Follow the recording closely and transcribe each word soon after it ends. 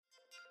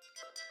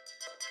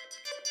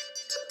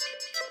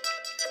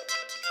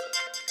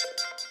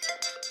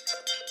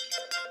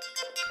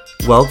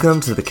Welcome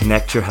to the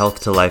Connect Your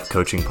Health to Life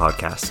coaching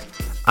podcast.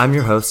 I'm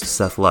your host,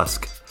 Seth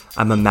Lusk.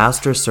 I'm a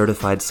master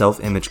certified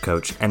self-image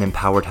coach and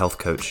empowered health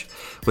coach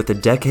with a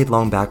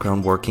decade-long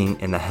background working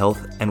in the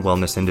health and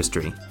wellness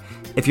industry.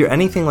 If you're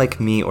anything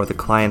like me or the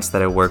clients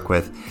that I work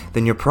with,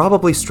 then you're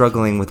probably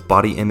struggling with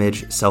body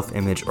image,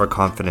 self-image, or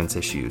confidence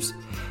issues.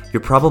 You're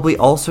probably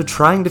also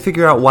trying to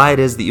figure out why it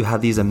is that you have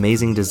these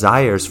amazing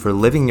desires for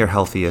living your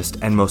healthiest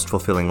and most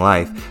fulfilling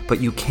life, but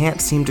you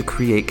can't seem to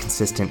create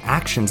consistent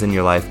actions in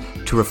your life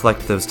to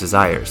reflect those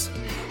desires.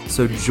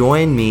 So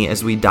join me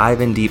as we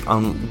dive in deep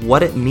on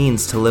what it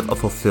means to live a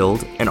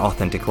fulfilled and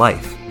authentic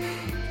life.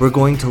 We're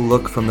going to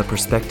look from the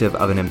perspective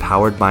of an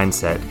empowered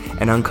mindset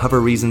and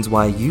uncover reasons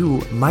why you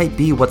might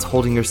be what's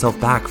holding yourself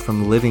back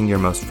from living your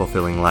most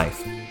fulfilling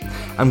life.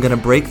 I'm going to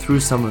break through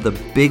some of the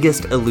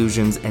biggest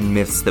illusions and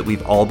myths that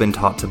we've all been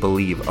taught to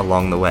believe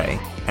along the way.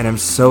 And I'm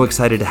so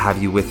excited to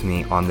have you with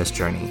me on this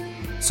journey.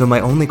 So my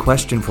only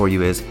question for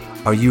you is,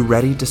 are you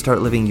ready to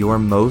start living your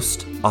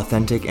most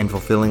authentic and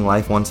fulfilling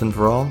life once and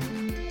for all?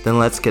 Then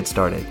let's get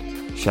started,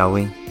 shall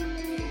we?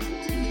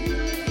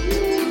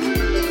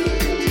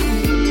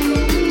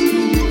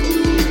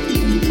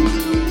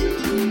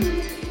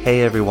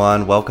 Hey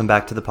everyone, welcome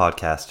back to the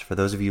podcast. For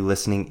those of you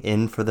listening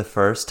in for the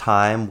first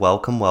time,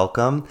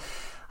 welcome.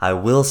 I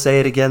will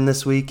say it again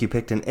this week. You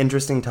picked an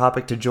interesting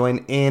topic to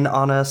join in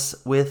on us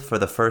with for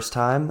the first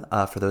time.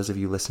 For those of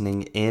you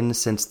listening in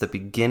since the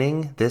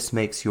beginning, this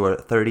makes your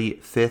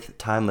 35th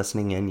time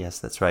listening in. Yes,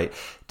 that's right.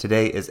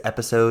 Today is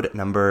episode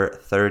number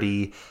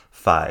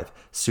 35.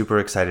 Super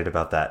excited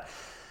about that.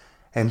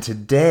 And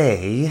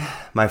today,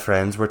 my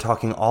friends, we're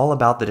talking all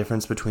about the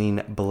difference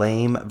between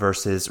blame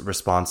versus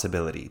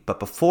responsibility. But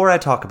before I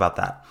talk about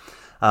that,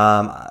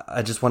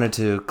 I just wanted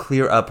to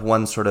clear up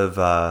one sort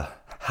of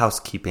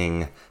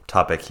housekeeping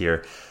topic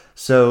here.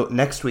 So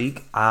next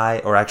week,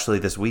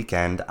 this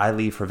weekend, I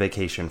leave for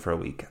vacation for a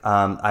week.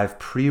 I've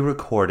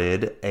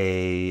pre-recorded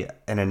an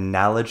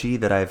analogy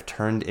that I've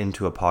turned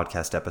into a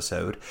podcast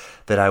episode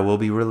that I will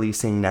be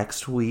releasing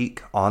next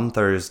week on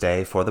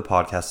Thursday for the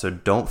podcast. So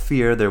don't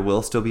fear, there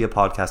will still be a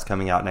podcast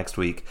coming out next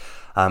week,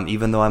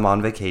 even though I'm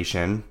on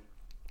vacation,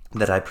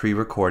 that I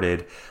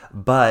pre-recorded.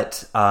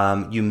 But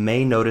you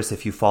may notice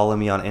if you follow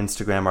me on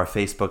Instagram or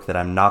Facebook that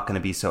I'm not going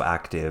to be so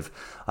active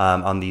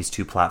on these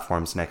two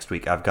platforms next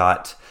week. I've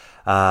got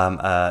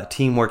a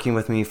team working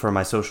with me for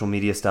my social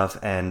media stuff,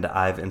 and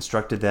I've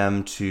instructed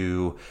them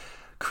to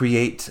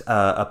create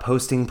a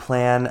posting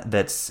plan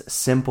that's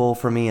simple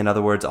for me. In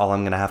other words, all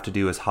I'm going to have to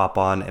do is hop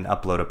on and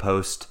upload a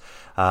post,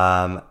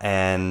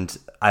 and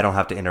I don't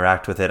have to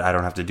interact with it. I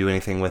don't have to do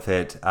anything with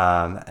it.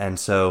 And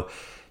so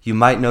you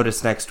might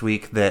notice next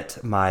week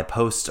that my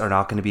posts are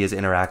not going to be as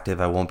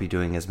interactive. I won't be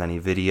doing as many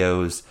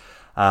videos.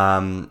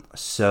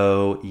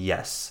 So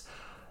yes,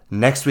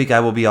 next week I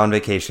will be on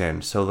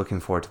vacation. So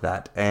looking forward to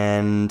that.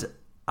 And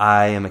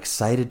I am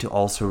excited to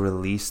also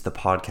release the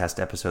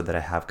podcast episode that I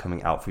have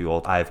coming out for you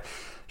all. I've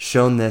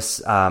shown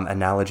this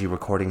analogy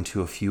recording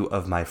to a few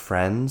of my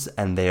friends,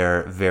 and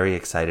they're very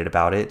excited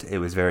about it. It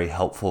was very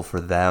helpful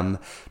for them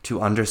to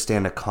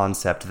understand a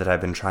concept that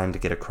I've been trying to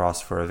get across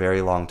for a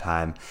very long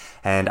time.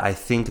 And I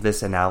think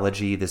this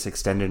analogy, this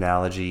extended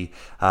analogy,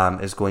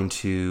 is going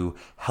to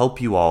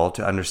help you all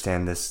to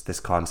understand this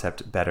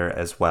concept better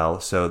as well.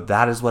 So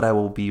that is what I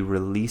will be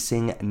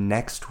releasing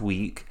next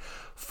week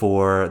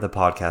for the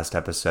podcast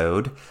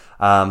episode.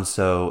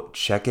 So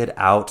check it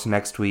out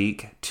next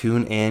week.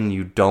 Tune in.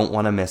 You don't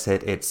want to miss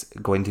it. It's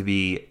going to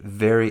be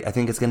I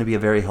think it's going to be a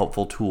very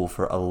helpful tool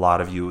for a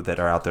lot of you that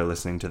are out there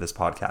listening to this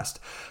podcast,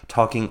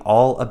 talking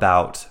all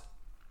about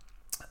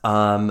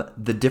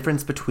the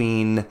difference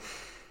between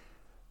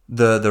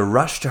the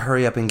rush to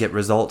hurry up and get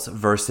results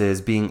versus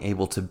being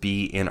able to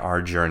be in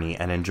our journey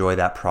and enjoy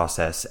that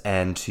process,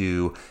 and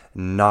to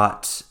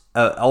not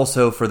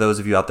also for those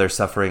of you out there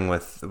suffering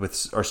with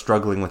or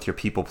struggling with your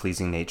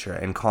people-pleasing nature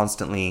and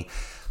constantly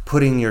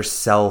putting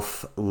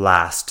yourself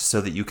last so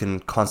that you can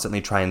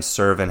constantly try and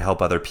serve and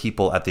help other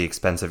people at the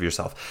expense of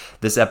yourself.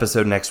 This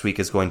episode next week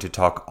is going to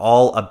talk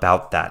all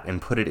about that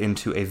and put it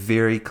into a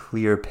very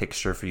clear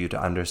picture for you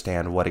to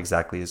understand what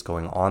exactly is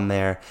going on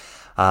there,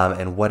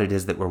 and what it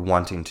is that we're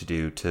wanting to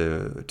do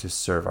to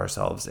serve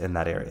ourselves in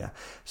that area.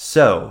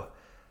 So,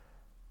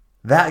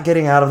 that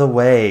getting out of the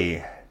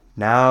way,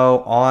 now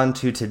on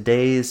to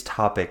today's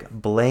topic,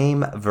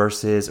 blame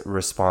versus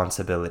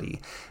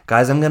responsibility.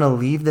 Guys, I'm going to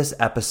leave this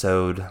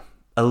episode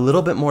a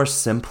little bit more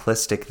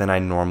simplistic than I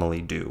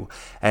normally do,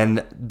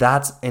 and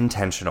that's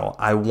intentional.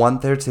 I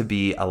want there to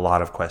be a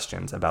lot of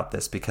questions about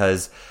this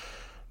because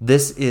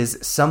this is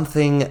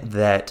something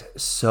that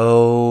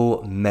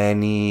so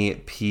many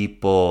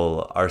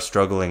people are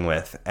struggling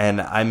with.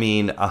 And I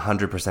mean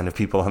 100% of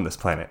people on this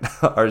planet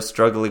are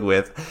struggling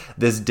with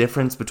this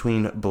difference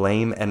between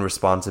blame and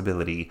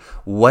responsibility,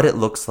 what it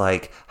looks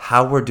like,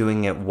 how we're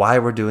doing it, why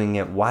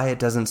it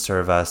doesn't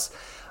serve us,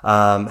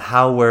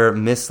 how we're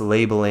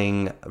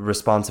mislabeling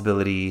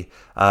responsibility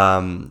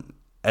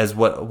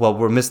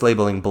we're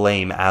mislabeling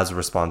blame as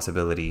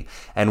responsibility,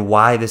 and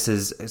why this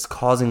is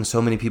causing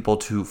so many people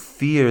to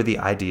fear the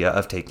idea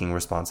of taking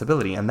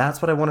responsibility. And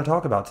that's what I want to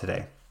talk about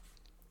today.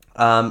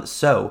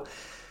 So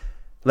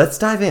let's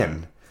dive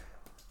in.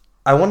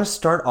 I want to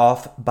start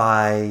off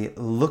by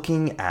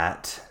looking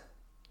at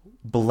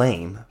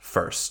blame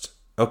first.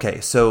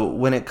 Okay, so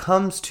when it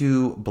comes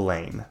to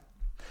blame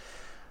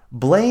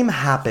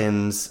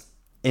happens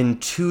in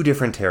two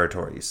different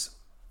territories.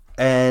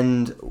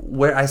 And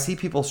where I see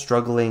people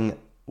struggling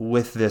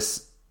with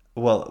this,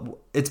 well,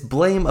 it's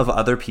blame of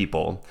other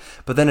people.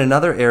 But then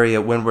another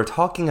area, when we're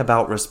talking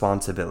about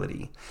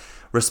responsibility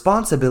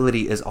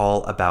is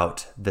all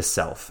about the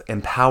self,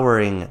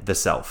 empowering the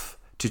self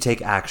to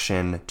take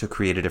action to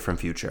create a different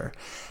future.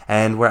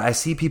 And where I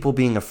see people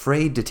being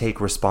afraid to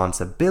take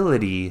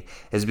responsibility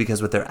is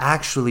because what they're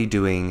actually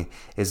doing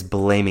is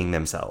blaming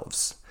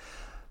themselves.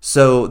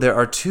 So there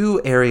are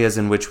two areas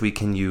in which we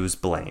can use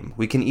blame.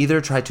 We can either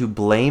try to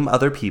blame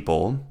other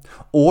people,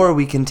 or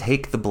we can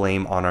take the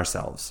blame on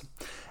ourselves.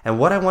 And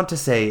what I want to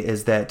say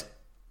is that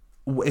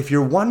if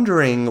you're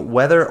wondering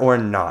whether or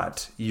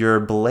not you're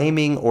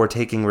blaming or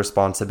taking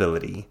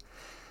responsibility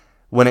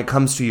when it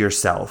comes to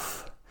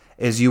yourself,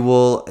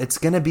 it's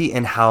going to be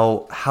in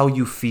how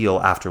you feel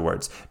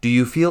afterwards. Do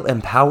you feel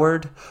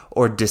empowered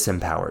or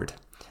disempowered?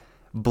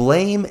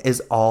 Blame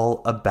is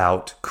all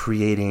about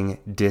creating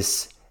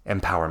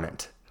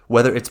disempowerment,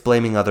 whether it's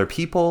blaming other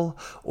people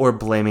or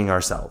blaming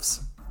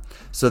ourselves.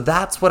 So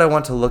that's what I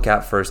want to look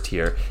at first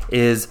here,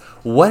 is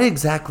what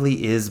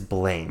exactly is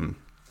blame?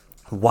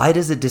 Why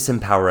does it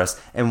disempower us?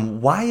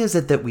 And why is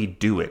it that we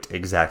do it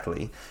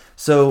exactly?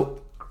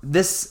 So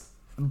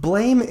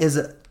blame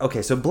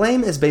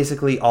is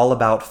basically all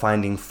about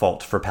finding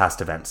fault for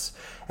past events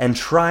and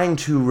trying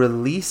to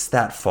release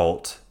that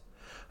fault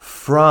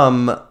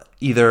from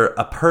either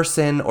a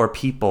person or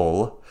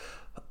people,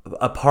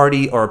 a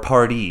party or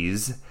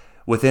parties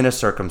within a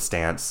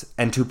circumstance,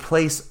 and to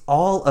place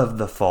all of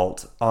the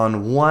fault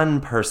on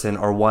one person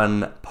or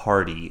one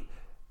party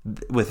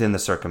within the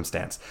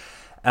circumstance.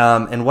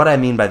 And what I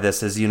mean by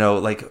this is,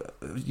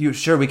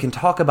 sure, we can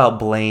talk about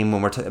blame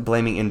when we're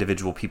blaming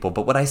individual people,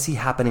 but what I see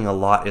happening a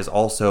lot is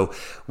also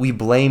we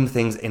blame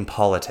things in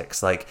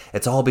politics. Like,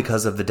 it's all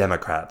because of the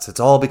Democrats. It's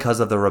all because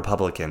of the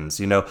Republicans,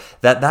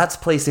 that's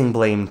placing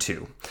blame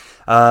too.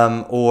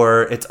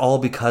 Or it's all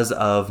because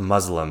of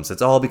Muslims.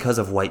 It's all because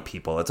of white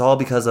people. It's all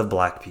because of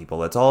black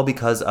people. It's all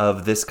because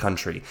of this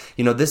country.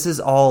 This is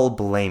all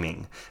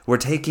blaming. We're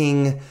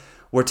taking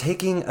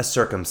a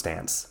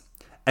circumstance,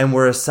 and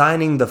we're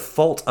assigning the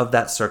fault of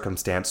that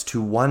circumstance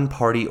to one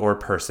party or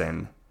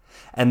person,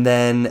 and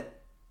then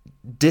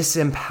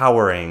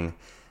disempowering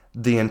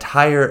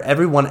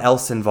everyone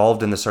else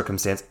involved in the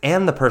circumstance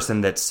and the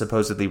person that's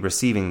supposedly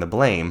receiving the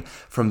blame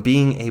from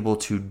being able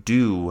to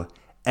do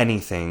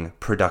anything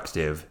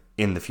productive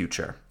in the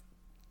future.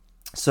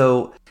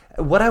 So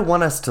what I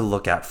want us to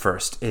look at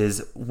first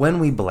is, when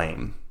we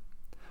blame,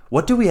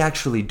 what do we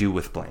actually do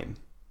with blame?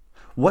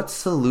 What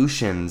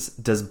solutions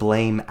does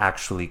blame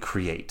actually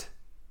create?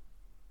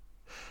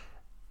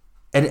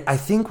 And I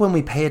think when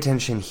we pay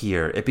attention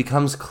here, it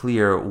becomes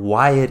clear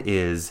why it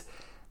is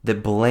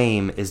that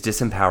blame is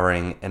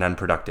disempowering and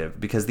unproductive.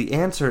 Because the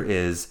answer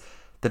is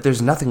that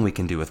there's nothing we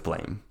can do with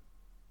blame.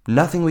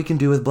 Nothing we can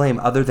do with blame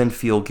other than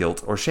feel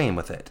guilt or shame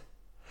with it.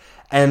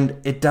 And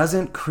it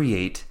doesn't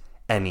create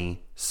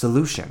any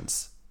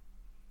solutions.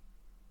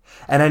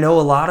 And I know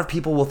a lot of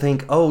people will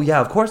think, oh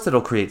yeah, of course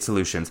it'll create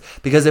solutions.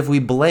 Because if we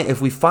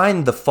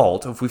find the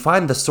fault, if we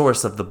find the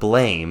source of the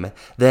blame,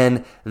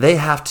 then they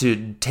have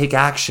to take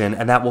action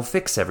and that will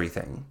fix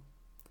everything.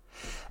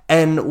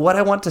 And what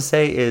I want to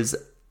say is,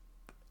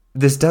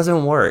 this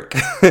doesn't work.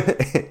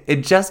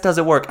 It just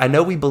doesn't work. I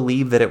know we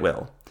believe that it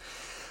will.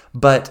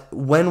 But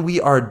when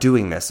we are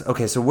doing this,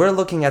 okay, so we're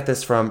looking at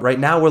this right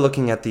now we're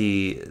looking at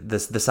the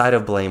side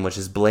of blame, which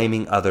is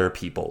blaming other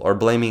people, or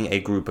blaming a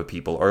group of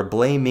people, or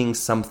blaming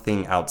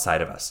something outside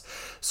of us.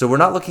 So we're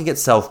not looking at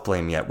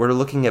self-blame yet. We're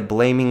looking at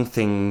blaming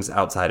things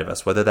outside of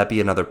us, whether that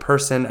be another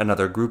person,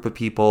 another group of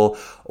people,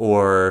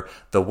 or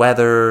the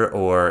weather,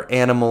 or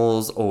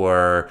animals,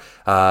 or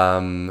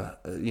a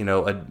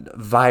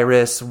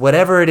virus,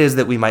 whatever it is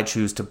that we might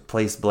choose to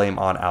place blame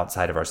on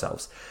outside of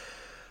ourselves.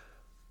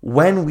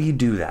 When we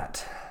do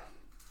that,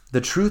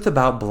 the truth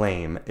about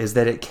blame is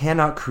that it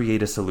cannot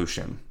create a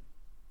solution,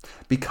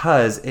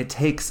 because it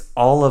takes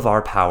all of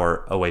our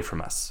power away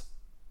from us.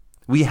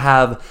 We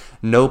have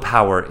no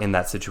power in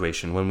that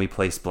situation when we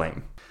place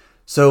blame.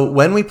 So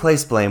when we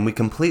place blame, we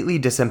completely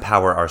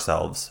disempower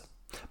ourselves,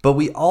 but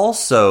we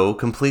also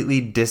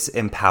completely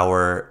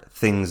disempower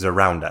things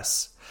around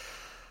us.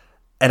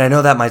 And I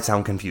know that might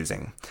sound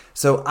confusing.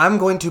 So I'm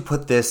going to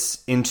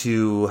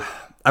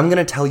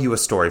tell you a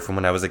story from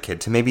when I was a kid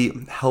to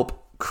maybe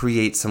help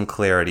create some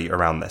clarity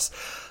around this.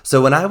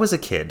 So when I was a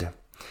kid,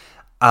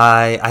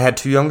 I had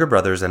two younger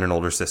brothers and an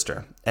older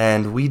sister,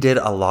 and we did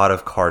a lot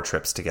of car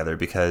trips together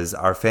because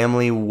our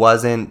family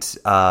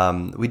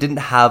we didn't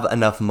have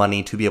enough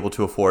money to be able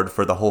to afford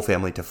for the whole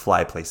family to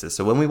fly places.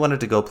 So when we wanted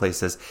to go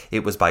places,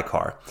 it was by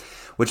car.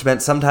 which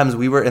meant sometimes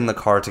we were in the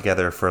car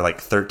together for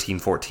like 13,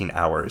 14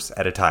 hours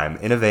at a time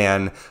in a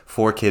van,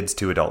 4 kids,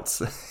 2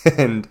 adults.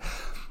 And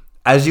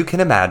as you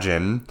can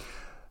imagine,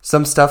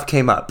 some stuff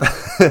came up.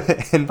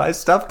 And by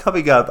stuff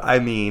coming up, I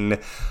mean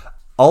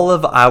all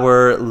of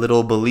our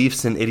little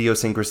beliefs and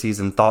idiosyncrasies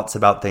and thoughts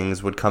about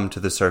things would come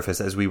to the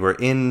surface as we were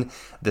in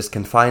this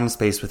confined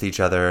space with each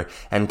other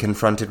and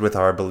confronted with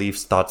our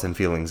beliefs, thoughts, and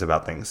feelings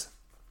about things.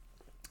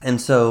 And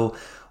so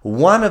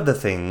one of the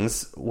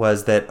things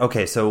was that,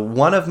 so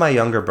one of my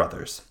younger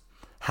brothers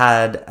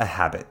had a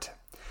habit,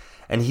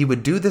 and he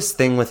would do this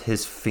thing with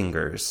his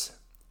fingers.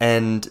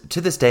 And to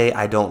this day,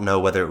 I don't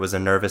know whether it was a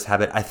nervous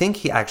habit. I think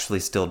he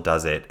actually still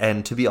does it.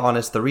 And to be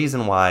honest, the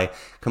reason why,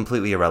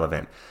 completely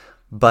irrelevant.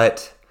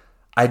 But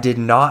I did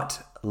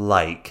not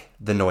like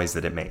the noise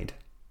that it made.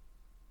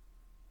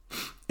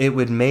 It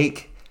would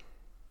make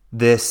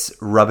this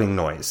rubbing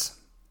noise.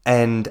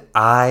 And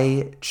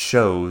I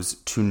chose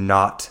to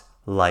not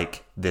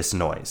like this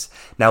noise.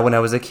 Now, when I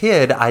was a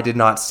kid, I did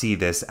not see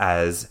this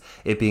as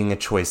it being a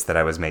choice that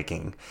I was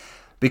making.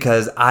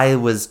 Because I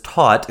was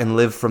taught and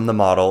lived from the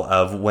model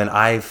of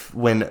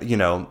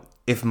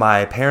if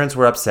my parents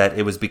were upset,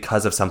 it was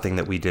because of something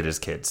that we did as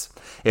kids.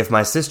 If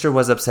my sister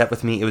was upset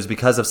with me, it was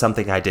because of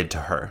something I did to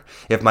her.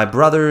 If my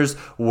brothers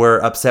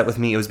were upset with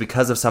me, it was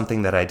because of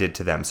something that I did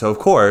to them. So of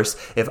course,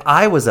 if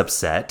I was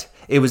upset,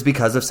 it was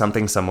because of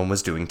something someone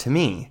was doing to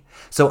me.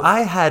 So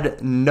I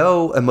had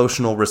no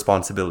emotional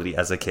responsibility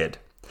as a kid.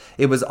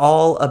 It was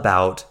all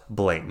about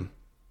blame.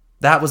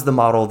 That was the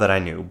model that I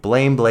knew.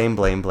 Blame, blame,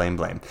 blame, blame,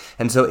 blame.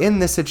 And so in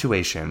this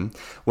situation,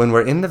 when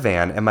we're in the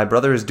van and my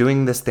brother is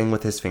doing this thing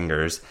with his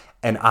fingers,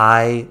 and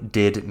I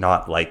did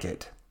not like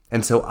it.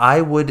 And so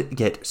I would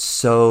get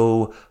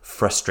so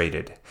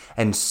frustrated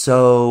and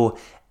so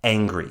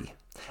angry.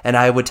 And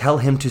I would tell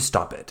him to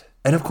stop it.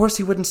 And of course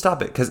he wouldn't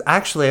stop it, because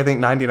actually I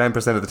think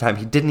 99% of the time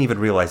he didn't even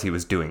realize he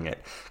was doing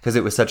it, because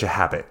it was such a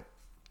habit.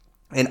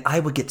 And I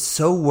would get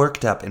so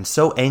worked up and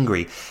so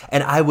angry,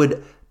 and I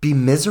would be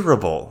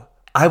miserable.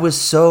 I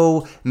was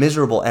so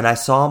miserable, and I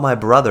saw my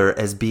brother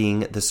as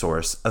being the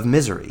source of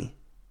misery.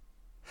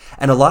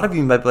 And a lot of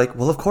you might be like,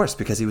 well, of course,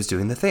 because he was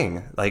doing the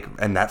thing,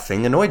 and that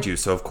thing annoyed you.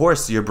 So of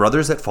course, your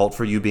brother's at fault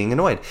for you being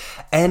annoyed.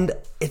 And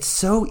it's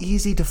so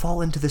easy to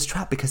fall into this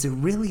trap because it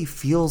really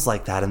feels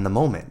like that in the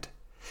moment.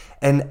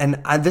 And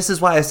this is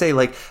why I say,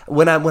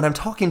 when I'm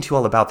talking to you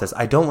all about this,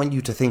 I don't want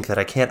you to think that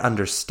I can't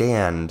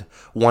understand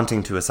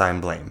wanting to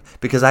assign blame,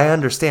 because I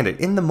understand it.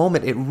 In the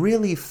moment, it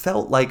really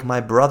felt like my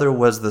brother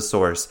was the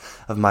source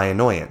of my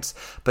annoyance.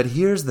 But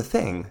here's the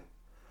thing.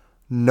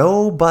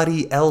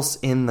 Nobody else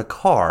in the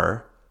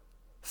car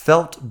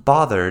felt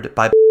bothered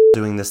by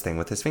doing this thing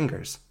with his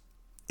fingers.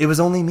 It was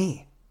only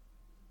me.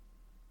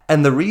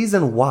 And the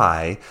reason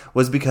why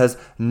was because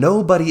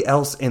nobody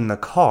else in the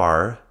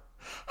car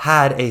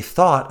had a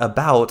thought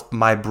about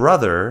my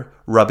brother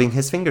rubbing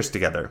his fingers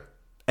together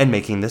and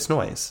making this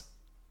noise.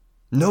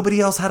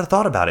 Nobody else had a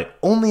thought about it.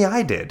 Only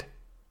I did.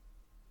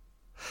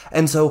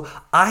 And so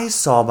I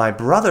saw my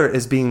brother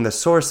as being the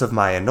source of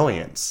my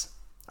annoyance.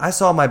 I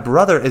saw my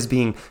brother as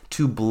being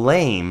to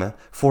blame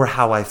for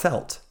how I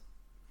felt.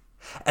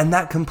 And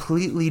that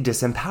completely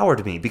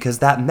disempowered me, because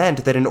that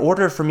meant that in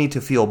order for me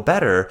to feel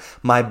better,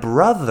 my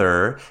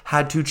brother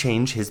had to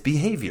change his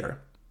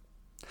behavior.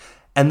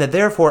 And that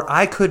therefore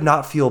I could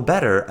not feel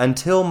better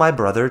until my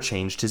brother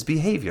changed his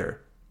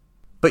behavior.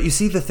 But you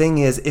see, the thing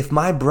is, if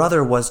my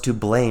brother was to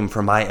blame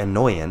for my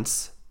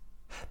annoyance,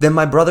 then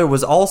my brother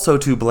was also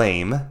to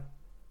blame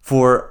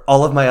for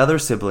all of my other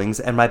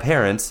siblings and my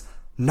parents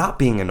not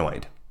being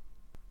annoyed.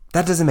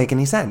 That doesn't make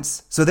any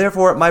sense. So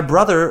therefore, my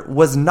brother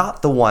was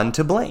not the one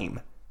to blame.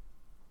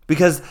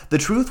 Because the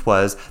truth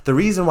was, the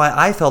reason why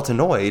I felt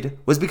annoyed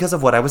was because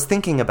of what I was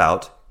thinking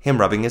about him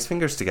rubbing his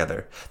fingers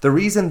together. The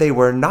reason they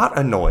were not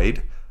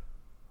annoyed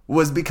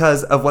was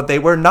because of what they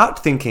were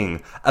not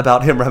thinking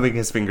about him rubbing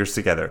his fingers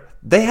together.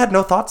 They had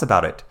no thoughts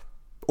about it.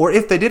 Or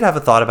if they did have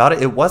a thought about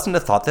it, it wasn't a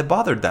thought that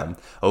bothered them.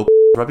 Oh,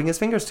 rubbing his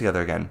fingers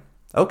together again.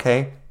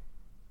 Okay.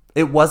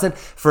 It wasn't,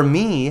 for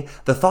me,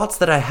 the thoughts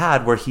that I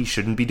had were he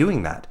shouldn't be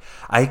doing that.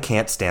 I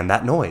can't stand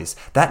that noise.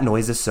 That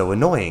noise is so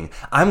annoying.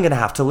 I'm going to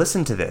have to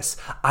listen to this.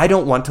 I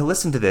don't want to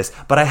listen to this,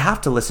 but I have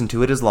to listen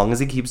to it as long as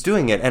he keeps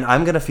doing it, and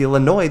I'm going to feel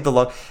annoyed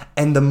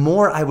and the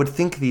more I would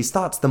think these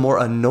thoughts, the more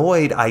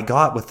annoyed I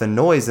got with the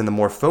noise, and the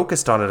more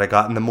focused on it I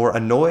got, and the more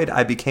annoyed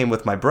I became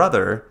with my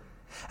brother.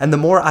 And the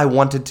more I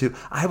wanted to,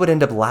 I would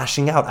end up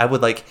lashing out. I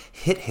would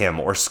hit him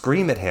or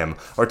scream at him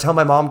or tell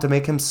my mom to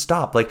make him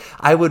stop.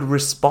 I would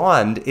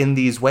respond in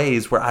these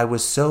ways where I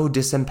was so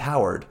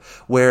disempowered,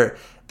 where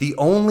the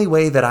only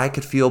way that I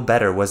could feel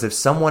better was if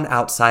someone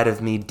outside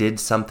of me did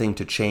something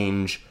to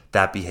change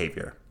that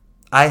behavior.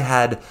 I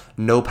had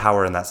no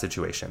power in that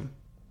situation.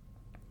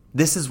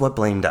 This is what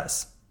blame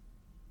does.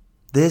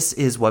 This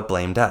is what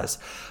blame does.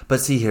 But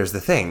see, here's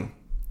the thing.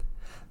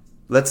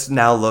 Let's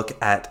now look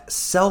at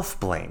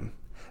self-blame.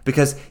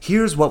 Because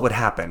here's what would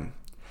happen,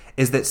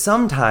 is that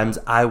sometimes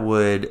I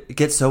would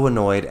get so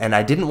annoyed and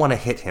I didn't want to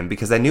hit him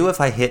because I knew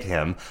if I hit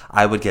him,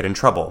 I would get in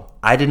trouble.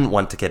 I didn't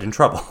want to get in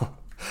trouble.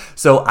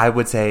 So I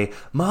would say,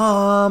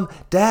 Mom,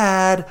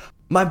 Dad,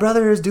 my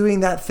brother is doing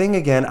that thing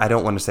again. I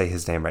don't want to say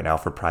his name right now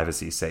for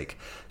privacy's sake.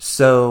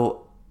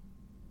 So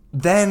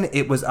then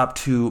it was up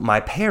to my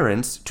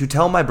parents to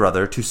tell my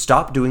brother to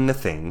stop doing the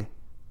thing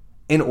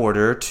in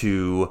order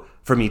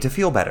for me to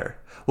feel better.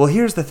 Well,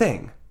 here's the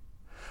thing.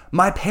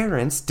 My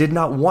parents did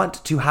not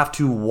want to have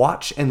to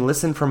watch and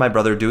listen for my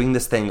brother doing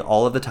this thing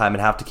all of the time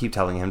and have to keep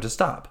telling him to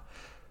stop.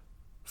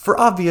 For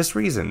obvious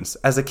reasons.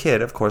 As a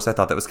kid, of course, I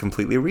thought that was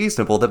completely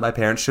reasonable that my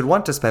parents should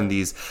want to spend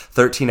these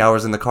 13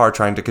 hours in the car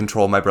trying to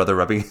control my brother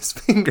rubbing his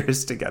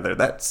fingers together.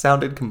 That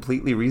sounded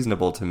completely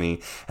reasonable to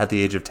me at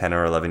the age of 10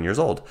 or 11 years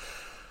old.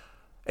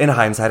 In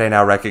hindsight, I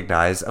now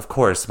recognize, of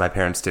course, my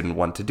parents didn't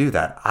want to do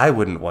that. I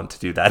wouldn't want to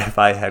do that if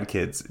I had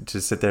kids.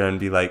 Just sit there and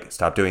be like,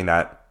 stop doing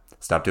that.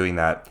 Stop doing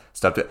that.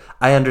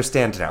 I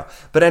understand now.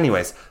 But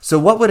anyways, so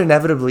what would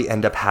inevitably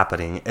end up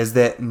happening is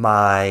that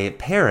my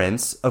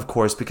parents, of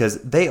course,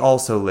 because they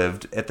also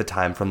lived at the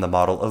time from the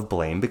model of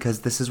blame,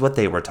 because this is what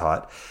they were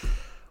taught,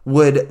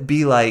 would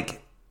be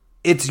like,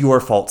 it's your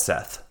fault,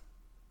 Seth.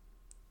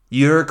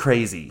 You're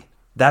crazy.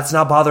 That's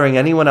not bothering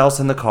anyone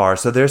else in the car,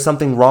 so there's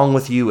something wrong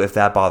with you if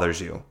that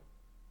bothers you.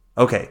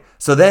 Okay,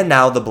 so then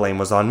now the blame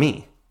was on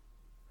me.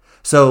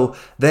 So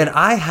then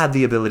I had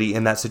the ability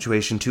in that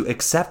situation to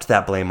accept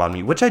that blame on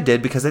me, which I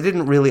did because I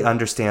didn't really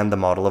understand the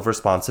model of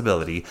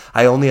responsibility.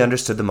 I only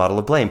understood the model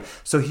of blame.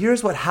 So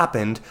here's what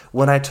happened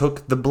when I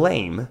took the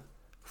blame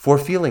for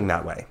feeling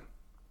that way.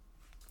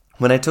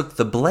 When I took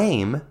the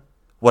blame,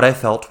 what I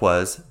felt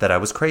was that I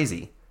was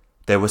crazy.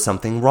 There was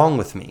something wrong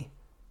with me.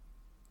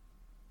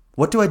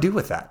 What do I do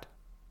with that?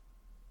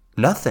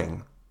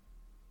 Nothing.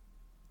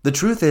 The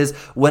truth is,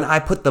 when I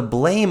put the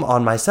blame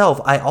on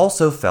myself, I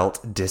also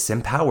felt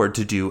disempowered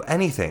to do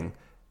anything.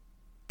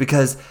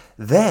 Because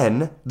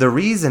then the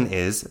reason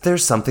is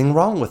there's something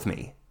wrong with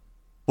me.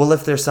 Well,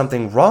 if there's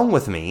something wrong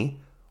with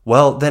me,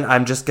 well, then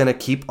I'm just going to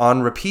keep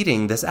on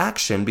repeating this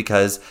action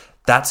because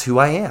that's who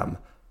I am.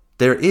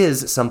 There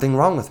is something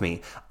wrong with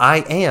me.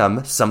 I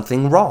am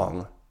something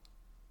wrong.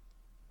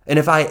 And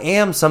if I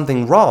am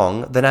something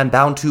wrong, then I'm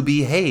bound to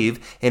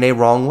behave in a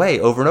wrong way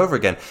over and over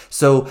again.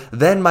 So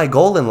then my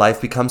goal in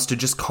life becomes to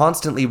just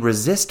constantly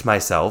resist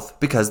myself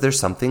because there's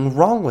something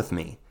wrong with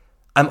me.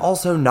 I'm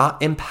also not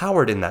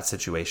empowered in that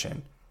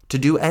situation to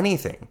do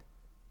anything.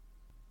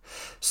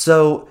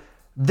 So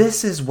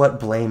this is what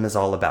blame is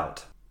all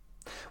about.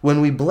 When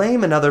we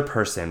blame another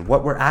person,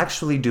 what we're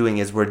actually doing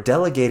is we're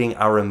delegating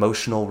our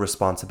emotional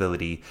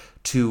responsibility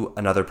to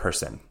another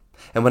person.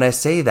 And when I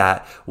say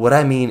that, what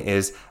I mean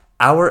is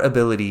our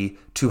ability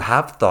to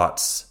have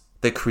thoughts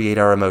that create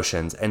our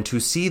emotions and to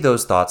see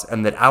those thoughts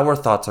and that our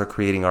thoughts are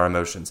creating our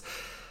emotions.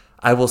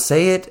 I will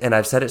say it, and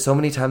I've said it so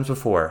many times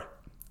before,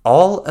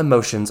 all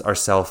emotions are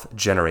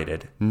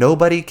self-generated.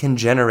 Nobody can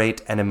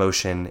generate an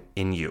emotion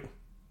in you.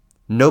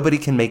 Nobody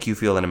can make you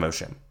feel an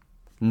emotion.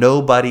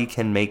 Nobody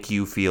can make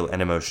you feel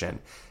an emotion.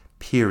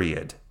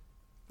 Period.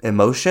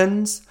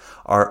 Emotions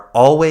are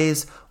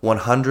always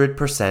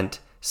 100%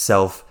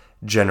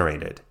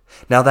 self-generated.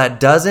 Now, that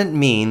doesn't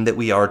mean that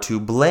we are to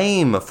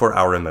blame for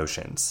our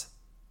emotions,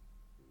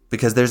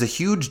 because there's a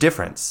huge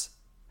difference.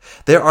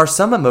 There are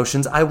some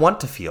emotions I want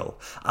to feel.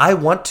 I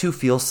want to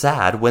feel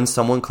sad when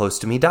someone close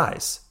to me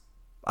dies.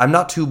 I'm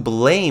not to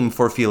blame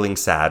for feeling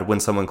sad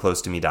when someone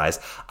close to me dies.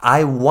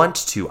 I want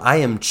to. I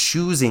am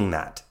choosing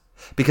that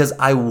because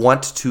I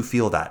want to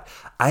feel that.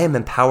 I am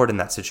empowered in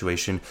that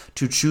situation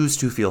to choose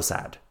to feel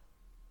sad.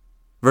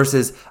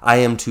 Versus I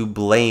am to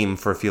blame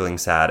for feeling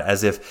sad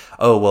as if,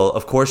 oh, well,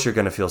 of course you're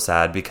going to feel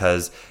sad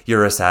because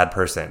you're a sad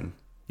person.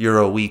 You're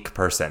a weak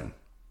person.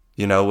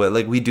 You know,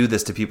 like we do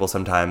this to people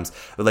sometimes.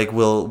 Like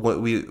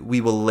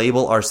we will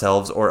label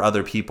ourselves or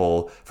other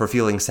people for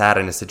feeling sad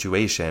in a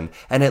situation,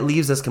 and it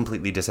leaves us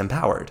completely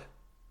disempowered.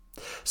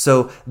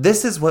 So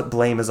this is what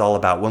blame is all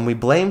about. When we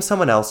blame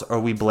someone else or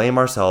we blame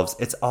ourselves,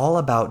 it's all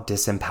about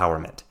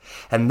disempowerment.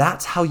 And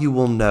that's how you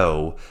will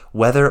know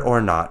whether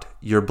or not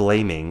you're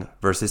blaming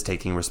versus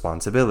taking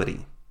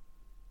responsibility.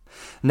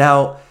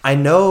 Now, I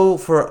know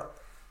for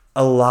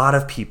a lot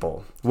of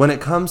people, when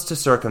it comes to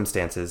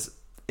circumstances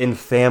in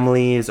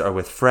families or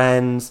with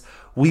friends,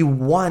 we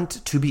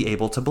want to be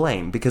able to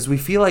blame because we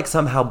feel like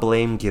somehow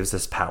blame gives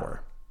us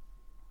power.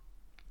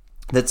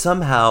 That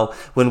somehow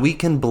when we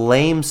can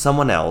blame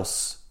someone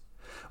else,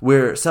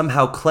 we're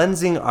somehow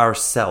cleansing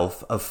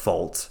ourselves of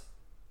fault.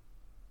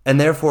 And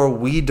therefore,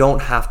 we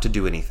don't have to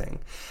do anything.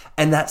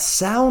 And that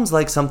sounds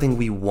like something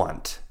we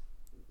want.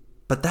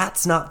 But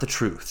that's not the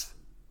truth.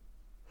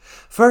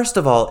 First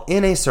of all,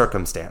 in a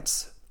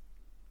circumstance,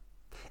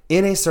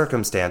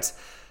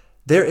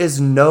 there is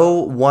no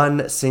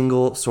one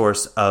single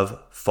source of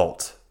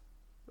fault.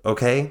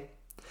 Okay?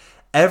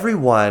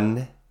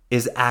 Everyone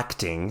is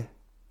acting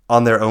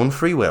on their own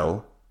free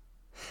will,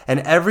 and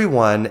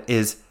everyone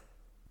is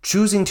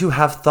choosing to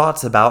have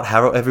thoughts about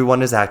how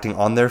everyone is acting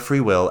on their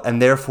free will,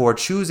 and therefore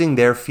choosing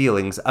their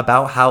feelings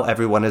about how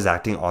everyone is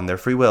acting on their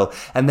free will,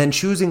 and then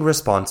choosing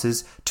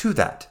responses to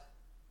that.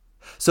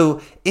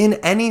 So in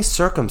any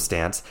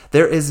circumstance,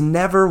 there is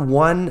never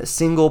one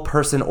single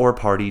person or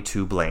party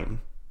to blame.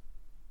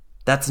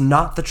 That's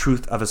not the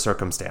truth of a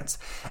circumstance.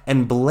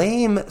 And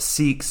blame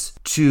seeks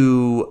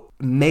to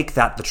make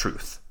that the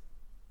truth.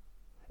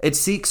 It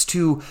seeks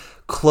to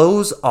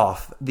close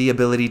off the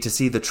ability to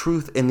see the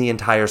truth in the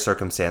entire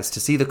circumstance, to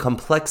see the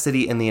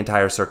complexity in the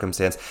entire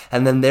circumstance,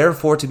 and then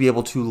therefore to be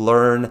able to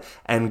learn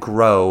and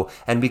grow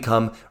and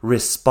become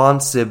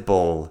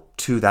responsible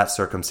to that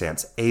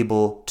circumstance,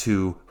 able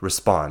to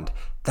respond.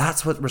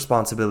 That's what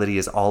responsibility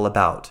is all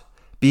about.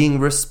 Being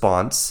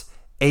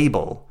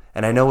response-able.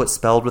 And I know it's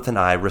spelled with an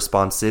I,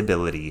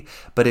 responsibility,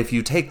 but if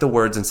you take the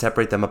words and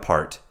separate them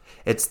apart,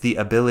 it's the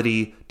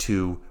ability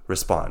to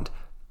respond.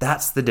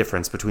 That's the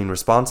difference between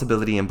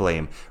responsibility and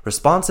blame.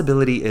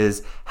 Responsibility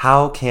is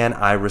how can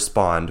I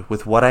respond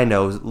with what I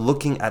know,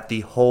 looking at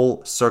the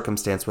whole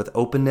circumstance with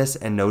openness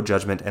and no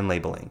judgment and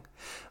labeling.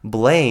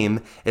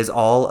 Blame is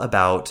all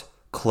about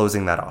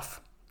closing that off.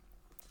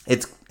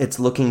 It's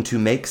looking to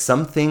make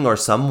something or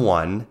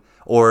someone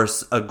or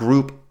a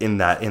group in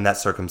that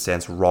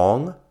circumstance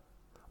wrong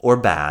or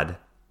bad,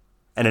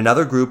 and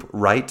another group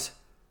right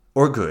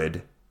or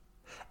good,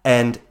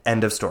 and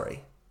end of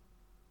story.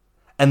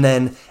 And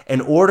then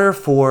in order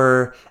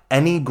for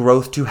any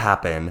growth to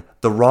happen,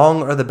 the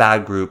wrong or the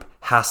bad group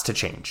has to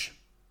change.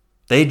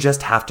 They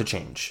just have to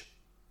change.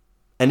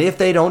 And if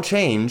they don't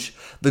change,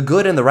 the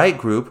good and the right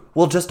group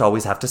will just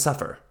always have to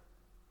suffer.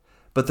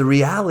 But the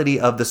reality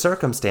of the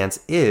circumstance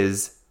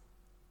is,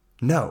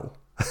 no.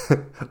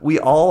 We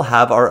all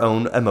have our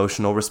own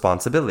emotional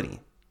responsibility.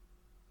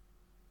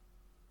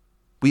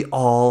 We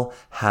all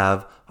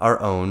have our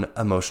own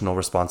emotional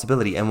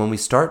responsibility. And when we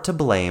start to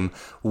blame,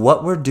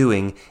 what we're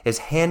doing is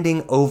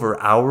handing over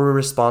our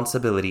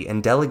responsibility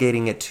and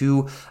delegating it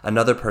to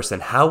another person.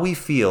 How we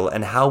feel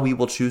and how we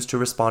will choose to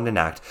respond and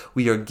act,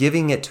 we are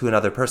giving it to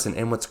another person.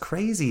 And what's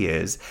crazy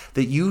is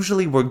that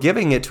usually we're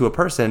giving it to a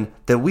person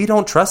that we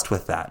don't trust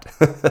with that.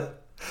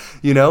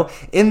 You know,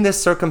 in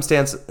this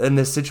circumstance, in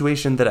this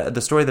situation, that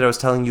the story that I was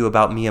telling you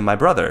about me and my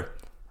brother,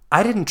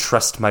 I didn't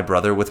trust my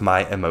brother with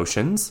my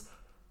emotions.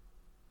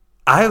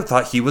 I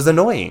thought he was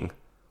annoying.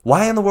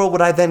 Why in the world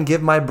would I then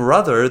give my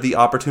brother the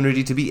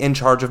opportunity to be in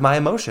charge of my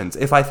emotions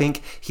if I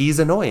think he's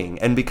annoying?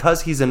 And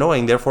because he's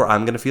annoying, therefore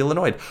I'm going to feel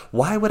annoyed.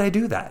 Why would I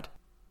do that?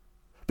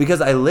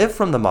 Because I live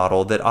from the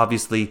model that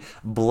obviously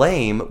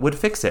blame would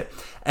fix it.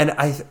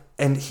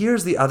 And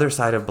here's the other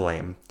side of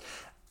blame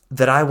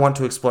that I want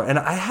to explore. And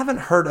I haven't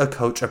heard a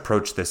coach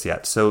approach this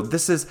yet. So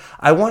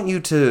I want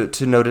you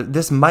to note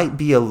this might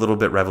be a little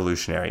bit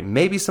revolutionary.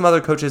 Maybe some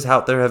other coaches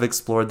out there have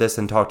explored this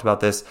and talked about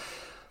this.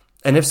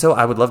 And if so,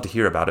 I would love to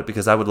hear about it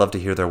because I would love to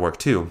hear their work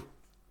too.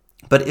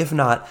 But if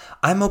not,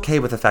 I'm okay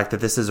with the fact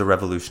that this is a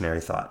revolutionary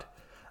thought.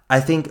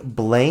 I think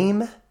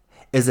blame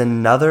is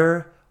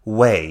another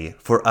way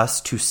for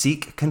us to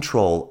seek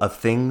control of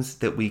things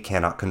that we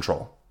cannot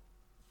control.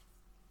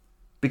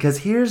 Because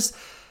here's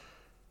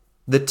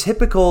the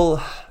typical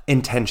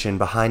intention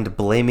behind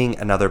blaming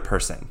another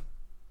person.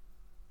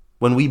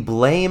 When we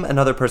blame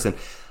another person,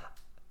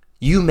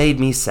 you made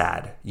me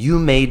sad. You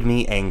made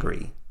me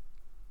angry.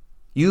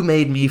 You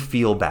made me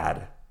feel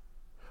bad.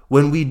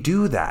 When we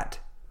do that,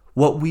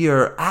 what we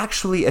are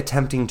actually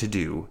attempting to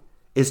do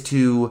is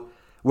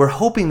we're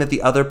hoping that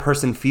the other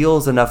person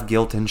feels enough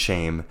guilt and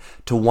shame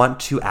to want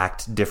to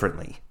act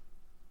differently.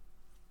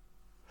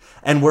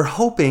 And we're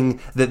hoping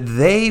that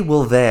they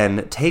will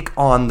then take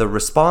on the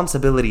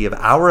responsibility of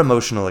our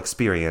emotional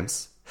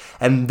experience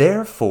and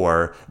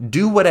therefore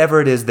do whatever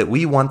it is that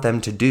we want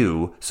them to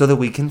do so that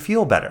we can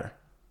feel better.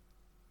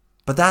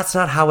 But that's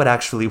not how it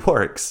actually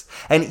works.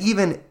 And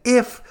even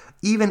if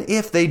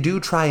they do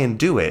try and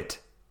do it,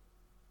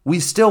 we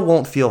still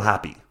won't feel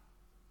happy.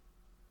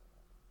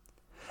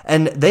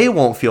 And they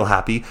won't feel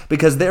happy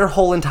because their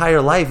whole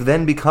entire life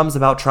then becomes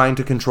about trying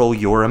to control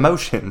your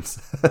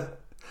emotions.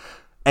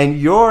 And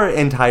your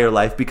entire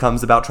life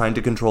becomes about trying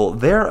to control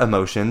their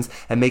emotions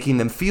and making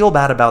them feel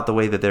bad about the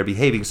way that they're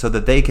behaving so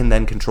that they can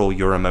then control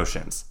your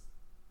emotions.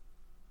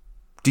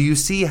 Do you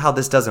see how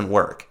this doesn't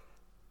work?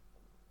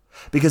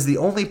 Because the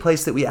only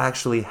place that we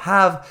actually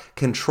have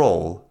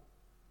control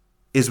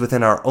is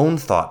within our own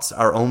thoughts,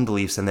 our own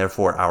beliefs, and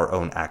therefore our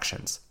own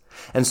actions.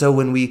 And so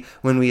when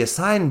we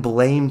assign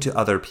blame to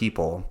other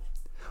people,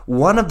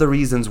 one of the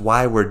reasons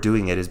why we're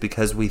doing it is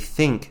because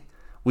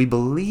we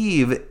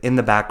believe in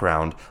the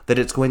background that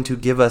it's going to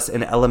give us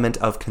an element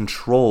of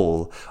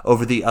control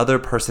over the other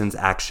person's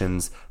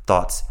actions,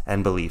 thoughts,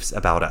 and beliefs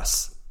about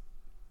us.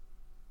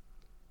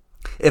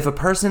 If a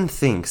person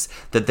thinks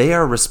that they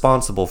are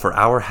responsible for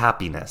our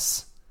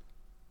happiness,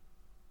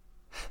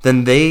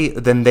 then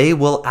they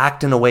will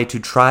act in a way to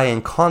try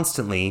and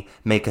constantly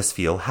make us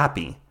feel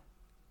happy.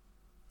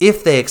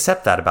 If they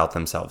accept that about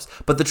themselves.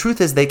 But the truth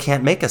is they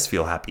can't make us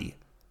feel happy.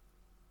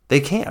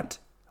 They can't.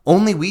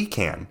 Only we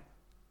can.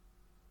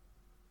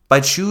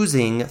 By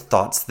choosing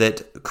thoughts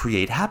that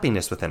create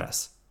happiness within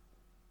us.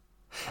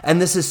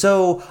 And this is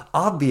so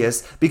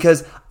obvious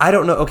because I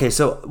don't know. Okay,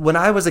 so when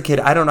I was a kid,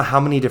 I don't know how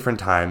many different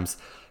times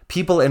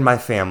people in my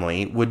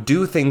family would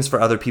do things for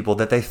other people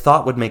that they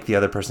thought would make the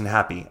other person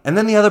happy. And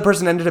then the other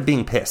person ended up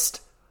being pissed.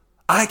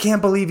 I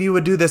can't believe you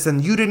would do this,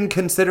 and you didn't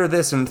consider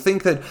this and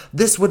think that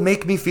this would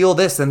make me feel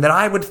this and that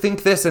I would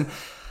think this. And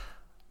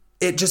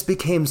it just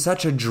became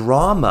such a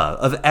drama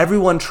of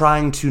everyone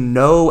trying to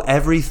know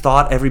every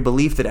thought, every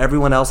belief that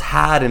everyone else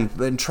had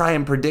and try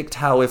and predict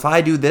how if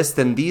I do this,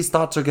 then these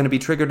thoughts are going to be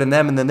triggered in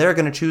them, and then they're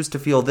going to choose to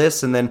feel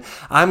this, and then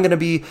I'm going to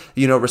be,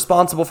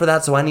 responsible for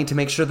that, so I need to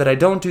make sure that I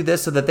don't do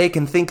this so that they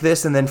can think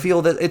this and then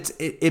feel that.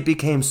 It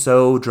became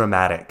so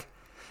dramatic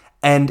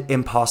and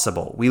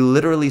impossible. We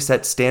literally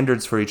set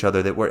standards for each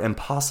other that were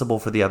impossible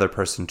for the other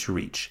person to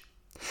reach.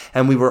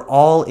 And we were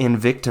all in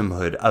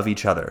victimhood of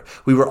each other.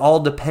 We were all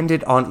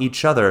dependent on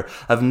each other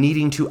of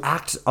needing to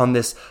act on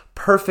this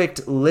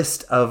perfect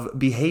list of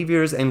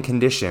behaviors and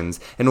conditions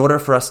in order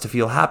for us to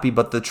feel happy.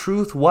 But the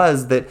truth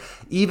was that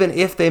even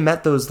if they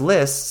met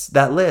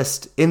that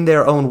list in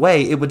their own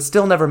way, it would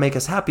still never make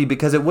us happy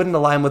because it wouldn't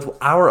align with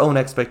our own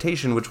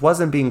expectation, which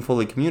wasn't being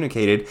fully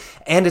communicated,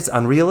 and it's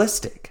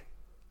unrealistic.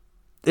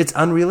 It's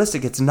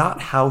unrealistic. It's not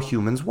how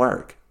humans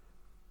work.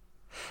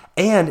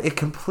 And it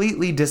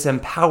completely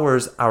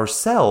disempowers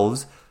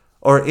ourselves,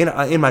 or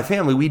in my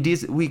family,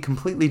 we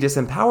completely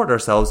disempowered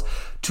ourselves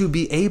to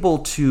be able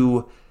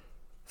to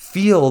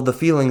feel the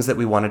feelings that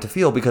we wanted to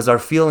feel because our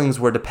feelings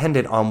were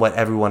dependent on what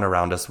everyone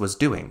around us was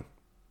doing.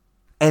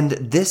 And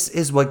this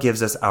is what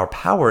gives us our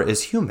power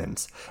as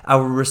humans.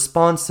 Our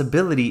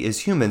responsibility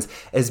as humans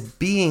is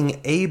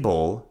being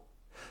able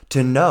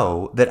to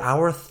know that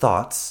our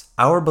thoughts,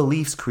 our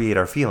beliefs create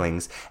our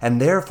feelings, and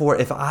therefore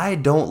if I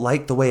don't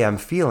like the way I'm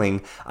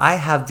feeling, I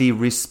have the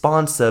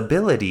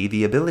responsibility,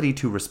 the ability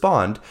to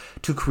respond,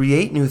 to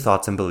create new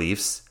thoughts and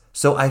beliefs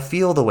so I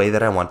feel the way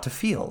that I want to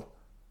feel.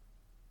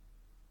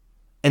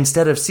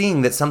 Instead of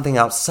seeing that something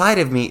outside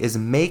of me is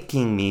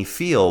making me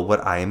feel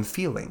what I am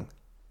feeling.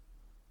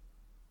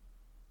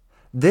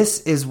 This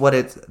is what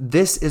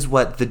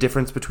the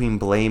difference between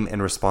blame and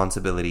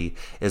responsibility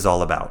is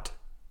all about.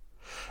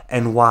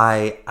 And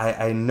why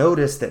I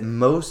notice that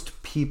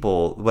most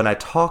people, when I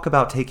talk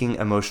about taking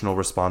emotional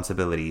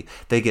responsibility,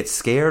 they get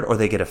scared or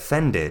they get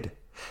offended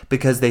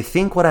because they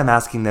think what I'm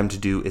asking them to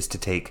do is to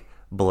take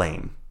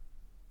blame.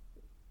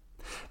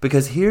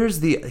 Because here's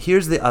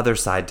the other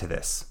side to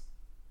this.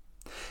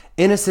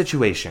 In a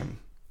situation,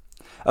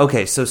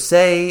 okay, so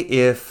say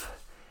if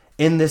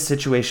in this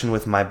situation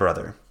with my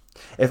brother,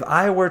 if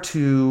I were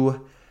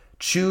to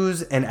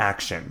choose an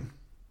action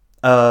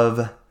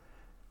of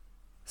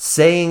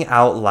saying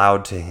out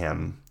loud to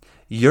him,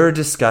 "You're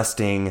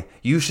disgusting,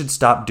 you should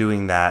stop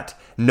doing that,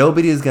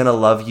 nobody is going to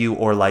love you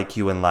or like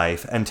you in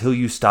life until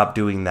you stop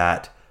doing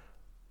that,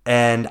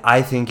 and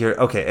I think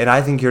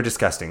you're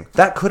disgusting."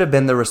 That could have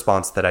been the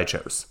response that I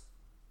chose.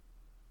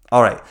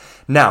 All right,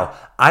 now,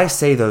 I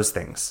say those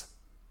things.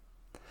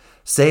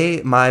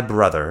 Say my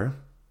brother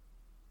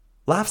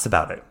laughs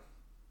about it.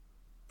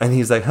 And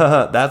he's like,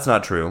 haha, that's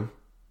not true.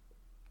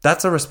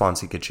 That's a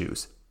response he could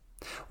choose.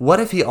 What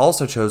if he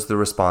also chose the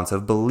response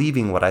of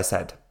believing what I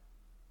said?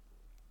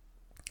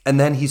 And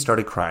then he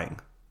started crying.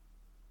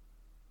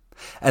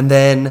 And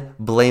then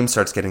blame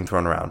starts getting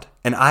thrown around.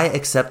 And I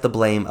accept the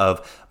blame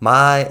of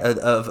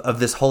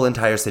this whole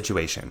entire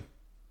situation.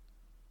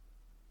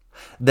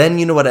 Then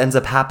you know what ends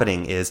up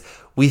happening is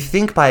we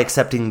think by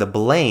accepting the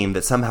blame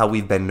that somehow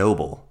we've been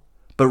noble.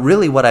 But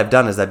really what I've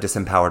done is I've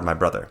disempowered my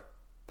brother.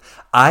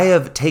 I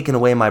have taken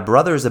away my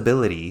brother's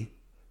ability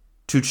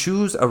to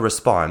choose a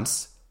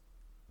response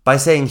by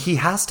saying he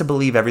has to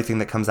believe everything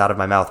that comes out of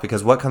my mouth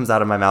because what comes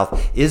out of my mouth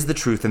is the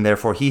truth and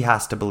therefore he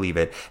has to believe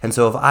it. And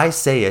so if I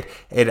say it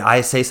and I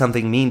say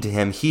something mean to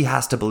him, he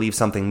has to believe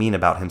something mean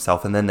about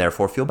himself and then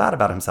therefore feel bad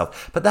about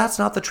himself. But that's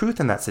not the truth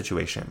in that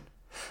situation.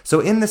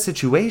 So in this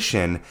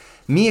situation,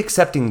 me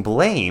accepting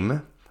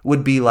blame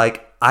would be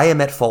like, I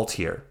am at fault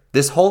here.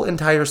 This whole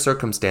entire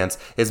circumstance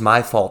is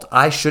my fault.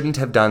 I shouldn't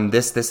have done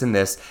this, this, and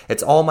this.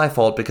 It's all my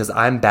fault because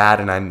I'm bad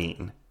and I'm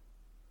mean.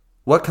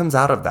 What comes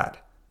out of that?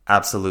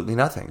 Absolutely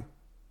nothing.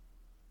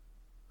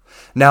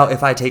 Now,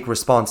 if I take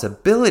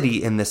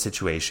responsibility in this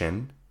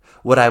situation,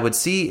 what I would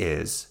see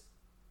is,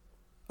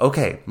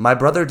 okay, my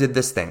brother did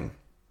this thing.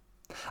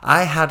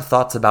 I had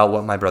thoughts about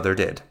what my brother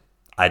did.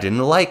 I didn't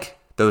like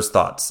those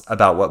thoughts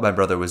about what my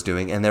brother was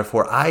doing, and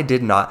therefore I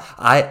didn't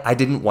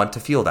want to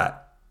feel that.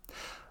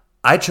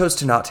 I chose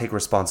to not take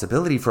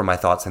responsibility for my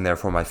thoughts and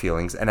therefore my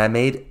feelings, and I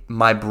made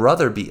my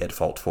brother be at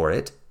fault for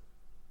it.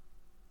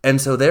 And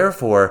so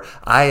therefore,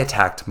 I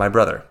attacked my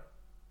brother.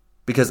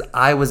 Because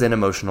I was in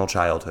emotional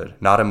childhood,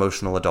 not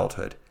emotional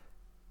adulthood.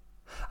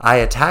 I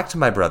attacked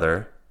my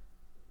brother,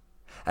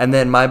 and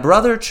then my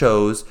brother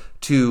chose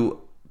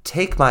to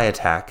take my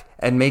attack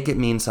and make it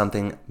mean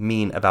something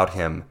mean about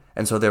him,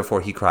 and so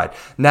therefore he cried.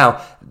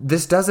 Now,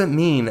 this doesn't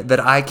mean that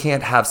I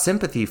can't have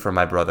sympathy for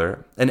my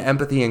brother, and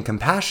empathy and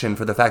compassion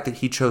for the fact that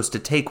he chose to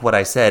take what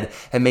I said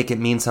and make it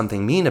mean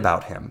something mean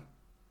about him.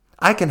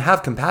 I can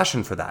have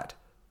compassion for that,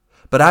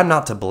 but I'm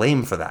not to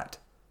blame for that.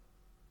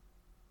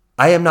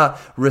 I am not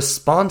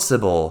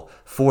responsible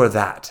for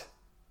that.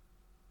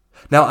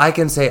 Now, I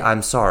can say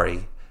I'm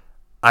sorry,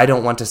 I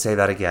don't want to say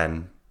that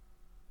again.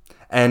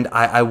 And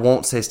I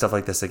won't say stuff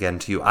like this again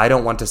to you. I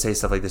don't want to say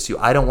stuff like this to you.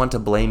 I don't want to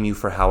blame you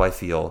for how I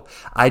feel.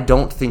 I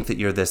don't think that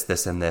you're this,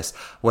 this, and this.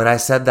 When I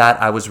said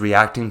that, I was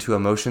reacting to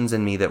emotions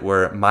in me that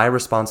were my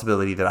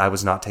responsibility that I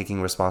was not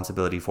taking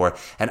responsibility for.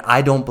 And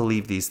I don't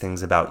believe these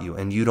things about you,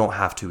 and you don't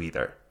have to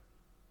either.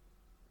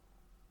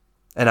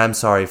 And I'm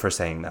sorry for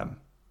saying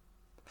them.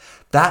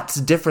 That's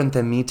different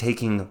than me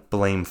taking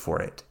blame for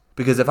it.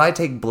 Because if I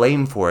take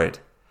blame for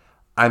it,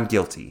 I'm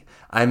guilty.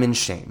 I'm in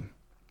shame.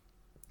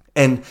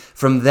 And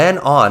from then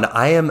on,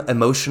 I am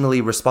emotionally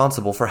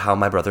responsible for how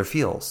my brother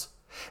feels.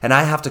 And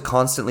I have to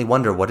constantly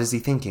wonder, what is he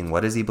thinking?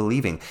 What is he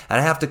believing? And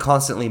I have to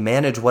constantly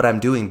manage what I'm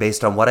doing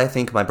based on what I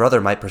think my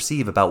brother might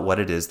perceive about what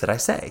it is that I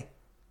say.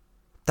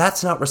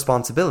 That's not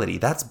responsibility,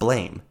 that's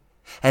blame.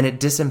 And it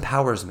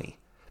disempowers me.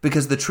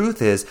 Because the truth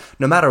is,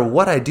 no matter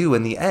what I do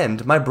in the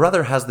end, my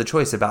brother has the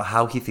choice about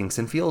how he thinks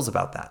and feels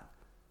about that.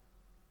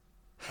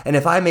 And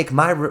if I make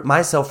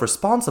myself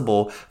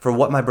responsible for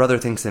what my brother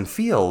thinks and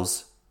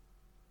feels,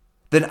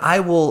 then I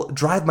will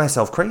drive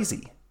myself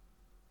crazy,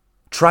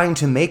 trying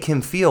to make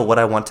him feel what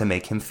I want to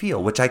make him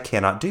feel, which I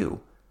cannot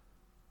do.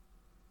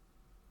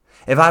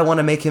 If I want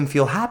to make him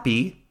feel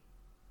happy,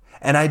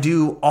 and I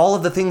do all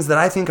of the things that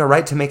I think are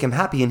right to make him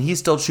happy, and he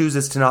still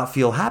chooses to not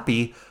feel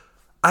happy,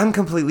 I'm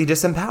completely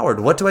disempowered.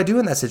 What do I do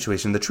in that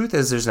situation? The truth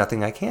is, there's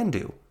nothing I can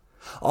do.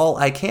 All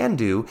I can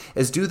do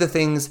is do the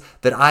things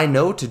that I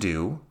know to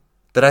do,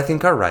 that I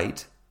think are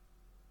right,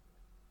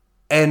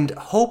 and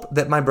hope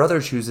that my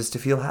brother chooses to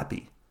feel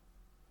happy.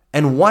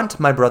 And want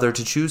my brother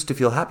to choose to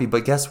feel happy.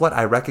 But guess what?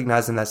 I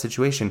recognize in that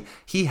situation,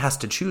 he has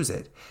to choose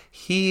it.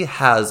 He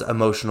has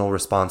emotional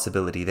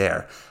responsibility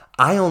there.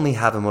 I only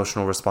have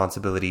emotional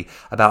responsibility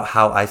about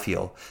how I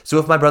feel. So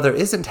if my brother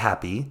isn't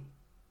happy,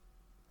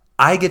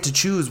 I get to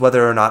choose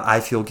whether or not I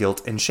feel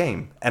guilt and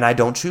shame. And I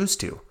don't choose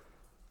to.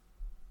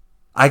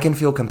 I can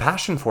feel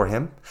compassion for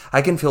him.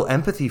 I can feel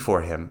empathy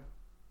for him.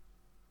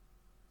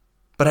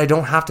 But I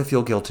don't have to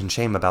feel guilt and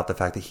shame about the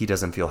fact that he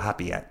doesn't feel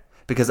happy yet.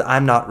 Because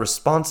I'm not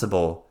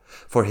responsible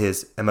for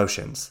his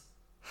emotions.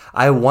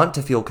 I want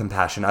to feel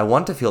compassion. I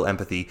want to feel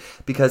empathy,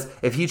 because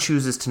if he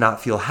chooses to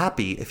not feel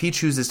happy, if he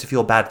chooses to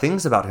feel bad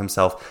things about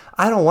himself,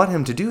 I don't want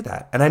him to do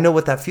that. And I know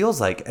what that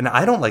feels like, and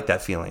I don't like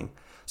that feeling.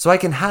 So I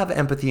can have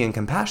empathy and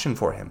compassion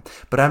for him,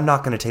 but I'm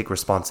not going to take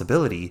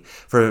responsibility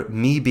for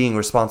me being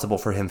responsible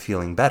for him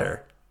feeling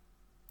better.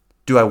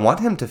 Do I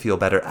want him to feel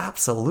better?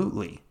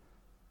 Absolutely.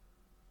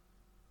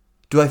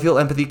 Do I feel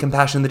empathy,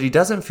 compassion that he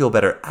doesn't feel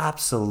better?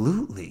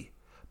 Absolutely.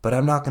 But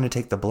I'm not going to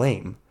take the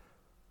blame.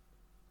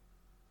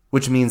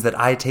 Which means that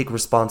I take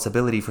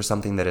responsibility for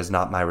something that is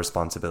not my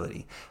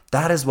responsibility.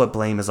 That is what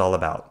blame is all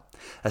about.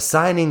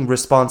 Assigning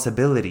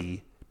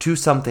responsibility to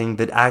something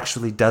that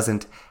actually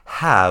doesn't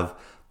have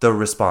the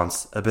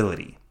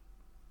responsibility.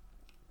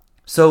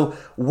 So,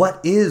 what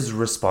is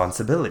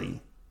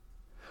responsibility?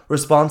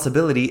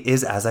 Responsibility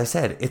is, as I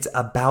said, it's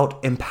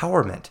about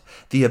empowerment,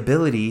 the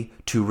ability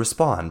to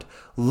respond,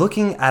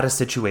 looking at a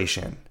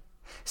situation,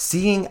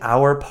 seeing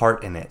our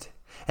part in it,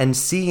 and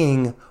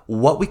seeing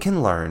what we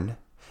can learn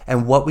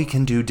and what we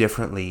can do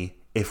differently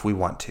if we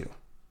want to.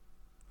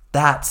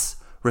 That's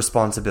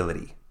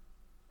responsibility.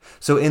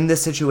 So in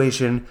this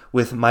situation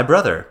with my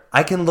brother,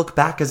 I can look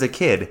back as a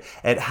kid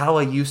at how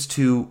I used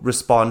to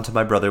respond to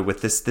my brother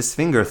with this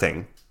finger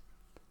thing.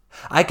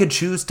 I could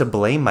choose to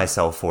blame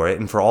myself for it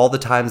and for all the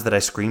times that I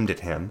screamed at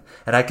him,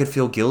 and I could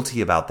feel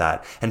guilty about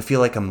that and feel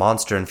like a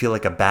monster and feel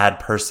like a bad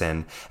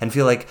person and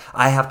feel like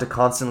I have to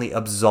constantly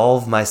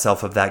absolve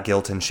myself of that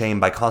guilt and shame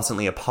by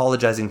constantly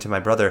apologizing to my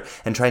brother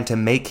and trying to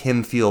make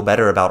him feel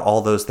better about all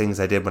those things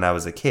I did when I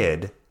was a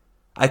kid.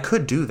 I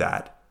could do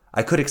that.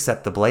 I could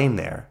accept the blame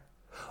there.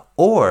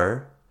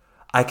 Or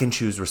I can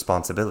choose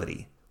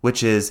responsibility,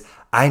 which is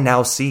I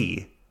now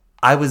see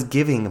I was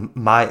giving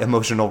my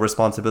emotional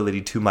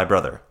responsibility to my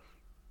brother.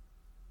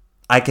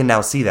 I can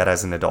now see that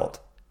as an adult.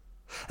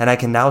 And I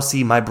can now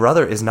see my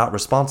brother is not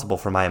responsible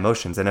for my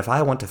emotions. And if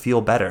I want to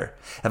feel better,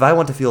 if I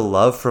want to feel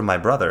love from my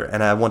brother,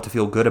 and I want to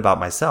feel good about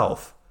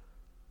myself,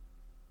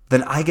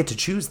 then I get to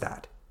choose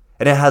that.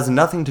 And it has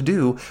nothing to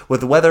do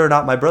with whether or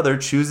not my brother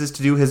chooses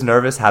to do his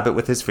nervous habit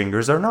with his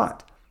fingers or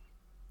not.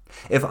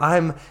 If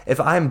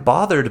I'm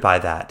bothered by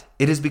that,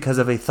 it is because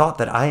of a thought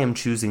that I am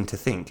choosing to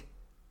think.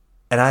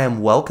 And I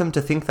am welcome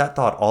to think that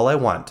thought all I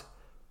want.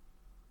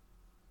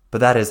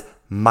 But that is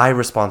my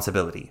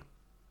responsibility.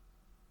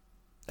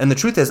 And the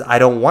truth is, I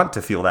don't want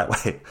to feel that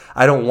way.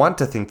 I don't want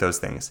to think those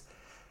things.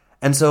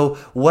 And so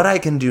what I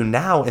can do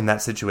now in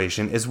that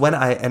situation is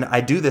and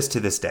I do this to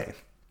this day,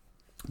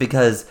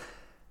 because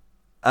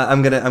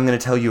I'm gonna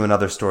tell you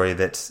another story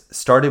that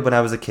started when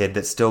I was a kid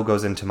that still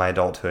goes into my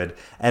adulthood,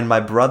 and my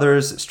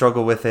brothers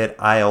struggle with it.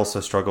 I also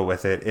struggle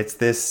with it. It's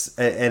this,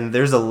 and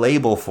there's a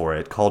label for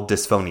it called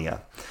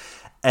dysphonia,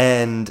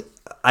 and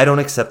I don't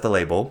accept the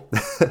label.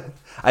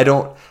 I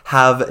don't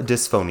have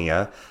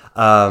dysphonia,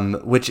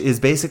 which is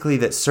basically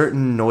that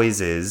certain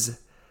noises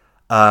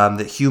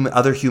that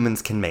other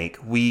humans can make,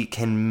 we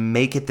can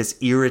make it this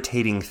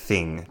irritating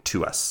thing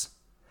to us.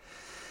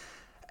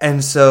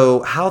 And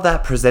so how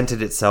that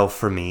presented itself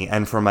for me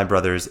and for my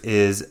brothers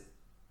is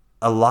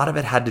a lot of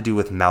it had to do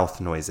with mouth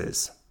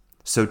noises.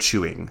 So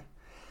chewing.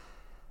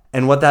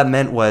 And what that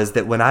meant was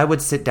that when I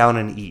would sit down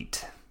and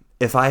eat,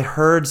 if I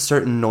heard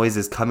certain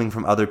noises coming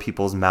from other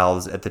people's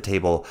mouths at the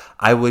table,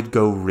 I would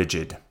go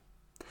rigid.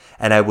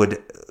 And I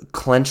would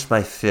clench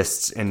my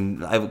fists,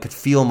 and I could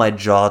feel my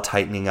jaw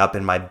tightening up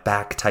and my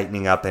back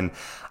tightening up. And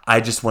I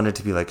just wanted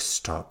to be like,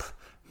 stop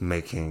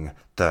making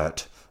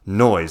that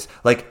noise.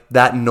 Like,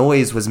 that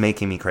noise was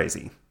making me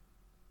crazy.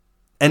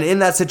 And in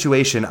that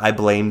situation, I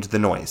blamed the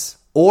noise.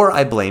 Or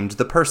I blamed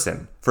the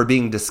person for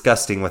being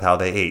disgusting with how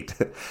they ate.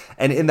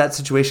 And in that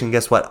situation,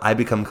 guess what? I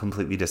become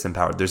completely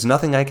disempowered. There's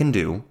nothing I can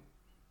do.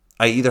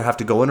 I either have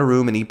to go in a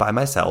room and eat by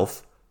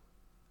myself,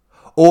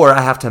 or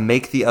I have to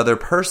make the other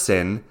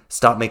person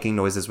stop making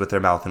noises with their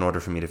mouth in order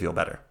for me to feel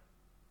better.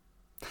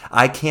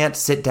 I can't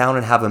sit down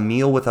and have a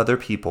meal with other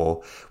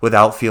people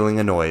without feeling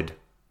annoyed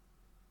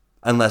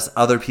unless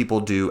other people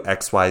do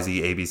X, Y,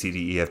 Z, A, B, C,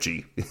 D, E, F,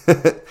 G.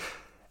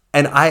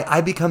 And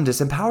I become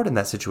disempowered in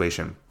that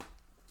situation.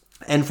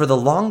 And for the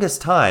longest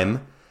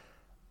time,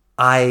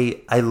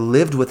 I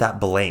lived with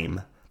that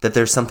blame that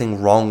there's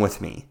something wrong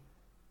with me.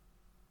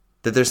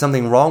 That there's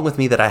something wrong with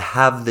me, that I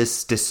have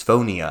this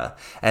dysphonia,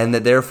 and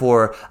that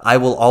therefore I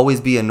will always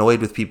be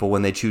annoyed with people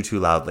when they chew too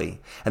loudly,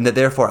 and that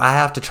therefore I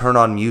have to turn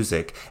on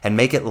music and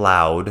make it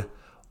loud,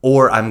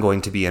 or I'm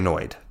going to be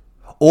annoyed.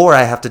 Or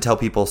I have to tell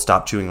people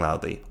stop chewing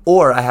loudly.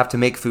 Or I have to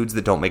make foods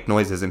that don't make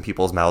noises in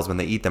people's mouths when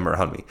they eat them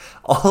around me.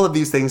 All of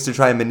these things to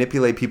try and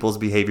manipulate people's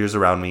behaviors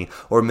around me,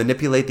 or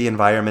manipulate the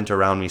environment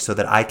around me so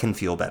that I can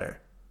feel better.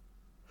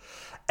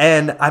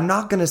 And I'm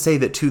not going to say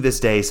that to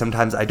this day,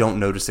 sometimes I don't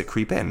notice it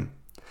creep in.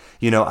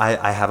 You know,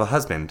 I have a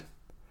husband,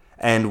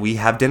 and we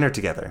have dinner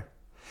together.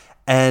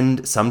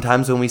 And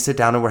sometimes when we sit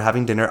down and we're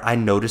having dinner, I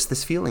notice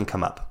this feeling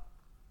come up.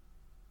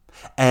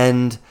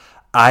 And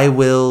I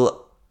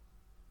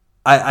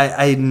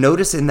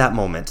notice in that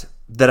moment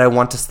that I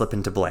want to slip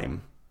into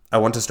blame. I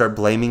want to start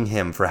blaming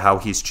him for how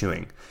he's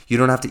chewing. You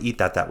don't have to eat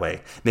that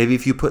way. Maybe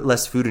if you put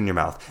less food in your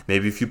mouth.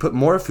 Maybe if you put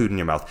more food in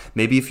your mouth.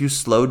 Maybe if you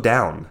slow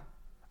down.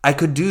 I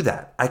could do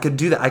that. I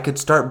could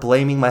start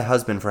blaming my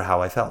husband for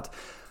how I felt.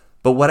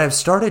 But what I've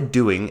started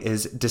doing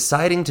is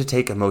deciding to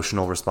take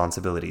emotional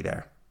responsibility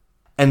there.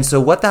 And so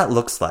what that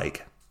looks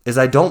like is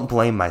I don't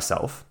blame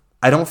myself.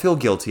 I don't feel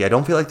guilty. I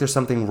don't feel like there's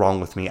something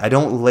wrong with me. I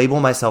don't label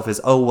myself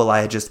as, oh, well,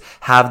 I just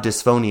have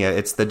dysphonia.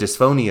 It's the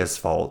dysphonia's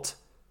fault.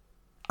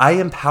 I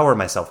empower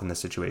myself in this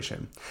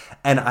situation.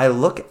 And I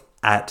look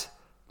at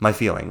my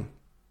feeling.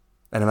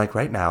 And I'm like,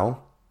 right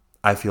now,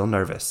 I feel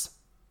nervous.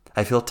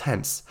 I feel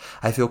tense.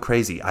 I feel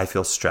crazy. I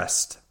feel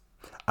stressed.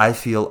 I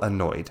feel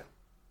annoyed.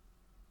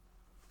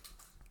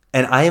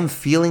 And I am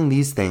feeling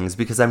these things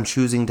because I'm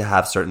choosing to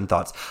have certain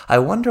thoughts. I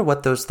wonder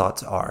what those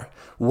thoughts are.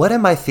 What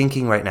am I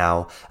thinking right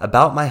now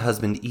about my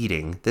husband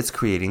eating that's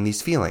creating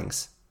these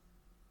feelings?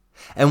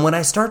 And when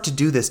I start to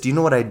do this, do you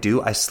know what I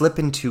do? I slip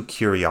into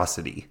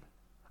curiosity.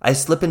 I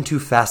slip into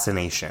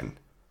fascination,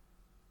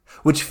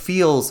 which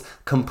feels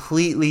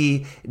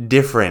completely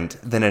different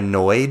than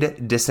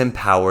annoyed,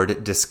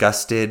 disempowered,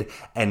 disgusted,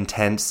 and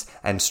tense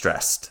and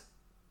stressed.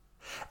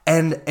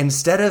 And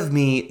instead of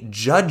me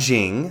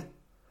judging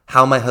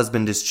how my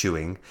husband is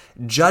chewing,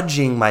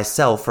 judging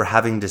myself for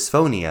having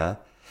dysphonia,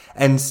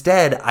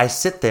 instead I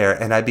sit there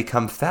and I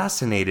become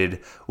fascinated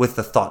with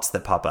the thoughts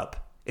that pop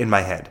up in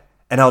my head.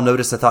 And I'll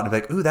notice a thought and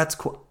be like, ooh, that's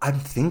cool. I'm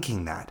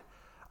thinking that.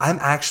 I'm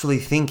actually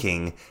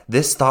thinking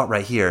this thought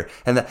right here.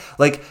 And that,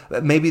 like,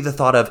 maybe the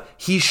thought of,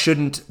 he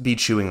shouldn't be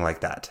chewing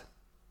like that.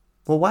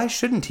 Well, why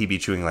shouldn't he be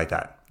chewing like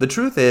that? The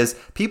truth is,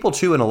 people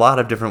chew in a lot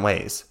of different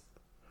ways.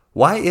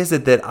 Why is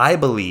it that I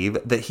believe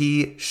that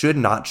he should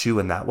not chew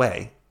in that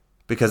way?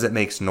 Because it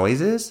makes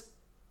noises?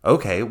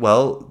 Okay,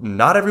 well,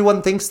 not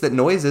everyone thinks that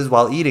noises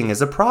while eating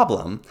is a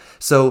problem.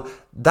 So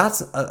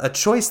that's a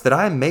choice that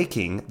I'm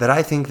making, that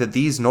I think that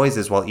these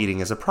noises while eating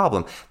is a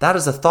problem. That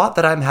is a thought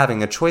that I'm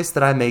having, a choice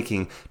that I'm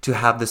making to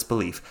have this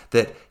belief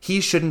that he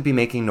shouldn't be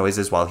making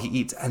noises while he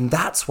eats. And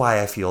that's why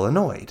I feel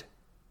annoyed.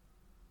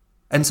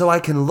 And so I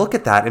can look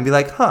at that and be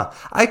like,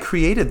 I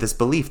created this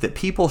belief that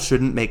people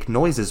shouldn't make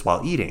noises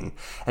while eating.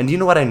 And you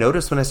know what I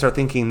notice when I start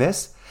thinking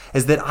this?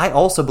 Is that I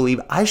also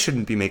believe I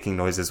shouldn't be making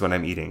noises when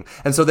I'm eating.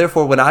 And so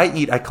therefore, when I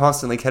eat, I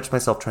constantly catch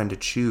myself trying to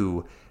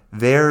chew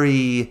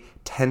very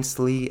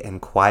tensely and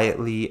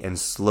quietly and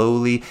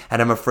slowly. And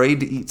I'm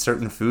afraid to eat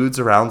certain foods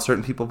around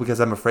certain people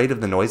because I'm afraid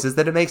of the noises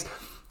that it makes.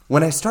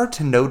 When I start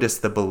to notice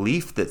the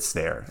belief that's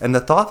there and the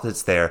thought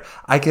that's there,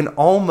 I can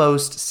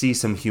almost see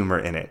some humor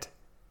in it.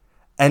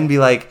 And be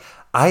like,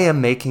 I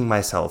am making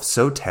myself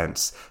so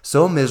tense,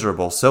 so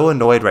miserable, so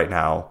annoyed right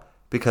now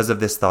because of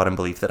this thought and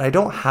belief that I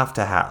don't have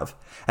to have.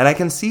 And I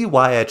can see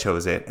why I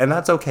chose it, and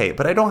that's okay.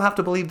 But I don't have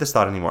to believe this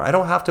thought anymore. I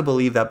don't have to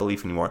believe that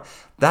belief anymore.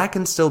 That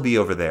can still be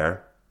over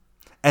there.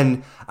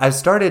 And I've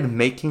started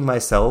making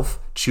myself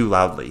chew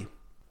loudly.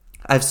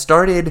 I've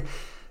started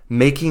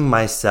making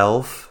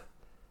myself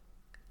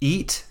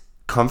eat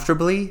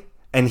comfortably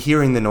and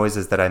hearing the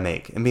noises that I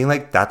make and being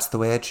like, that's the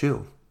way I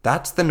chew.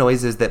 That's the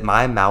noises that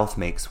my mouth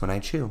makes when I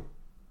chew.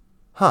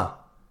 Huh.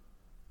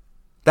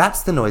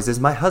 That's the noises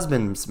my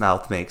husband's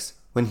mouth makes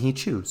when he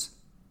chews.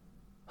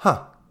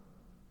 Huh.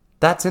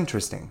 That's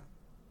interesting.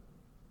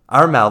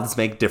 Our mouths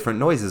make different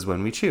noises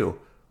when we chew.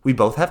 We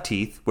both have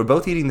teeth, we're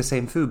both eating the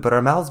same food, but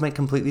our mouths make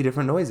completely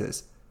different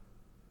noises.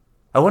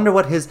 I wonder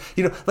what his,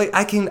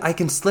 I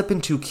can slip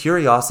into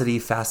curiosity,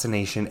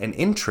 fascination, and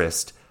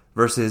interest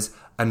versus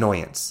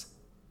annoyance.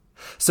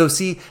 So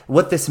see,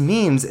 what this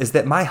means is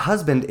that my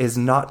husband is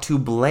not to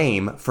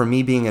blame for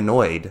me being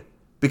annoyed,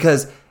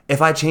 because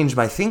if I change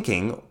my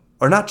thinking,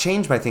 or not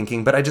change my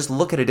thinking, but I just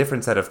look at a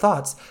different set of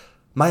thoughts,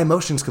 my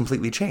emotions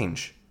completely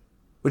change.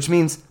 Which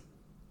means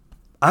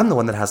I'm the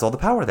one that has all the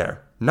power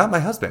there, not my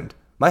husband.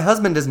 My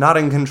husband is not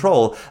in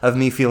control of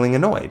me feeling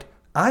annoyed.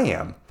 I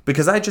am,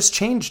 because I just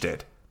changed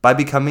it by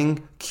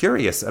becoming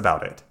curious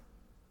about it.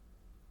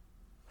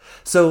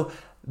 So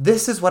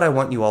this is what I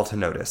want you all to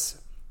notice.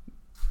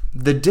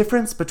 The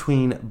difference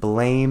between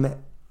blame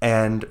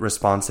and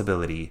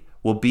responsibility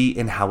will be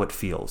in how it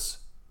feels.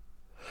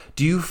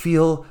 Do you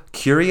feel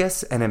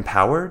curious and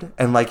empowered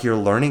and like you're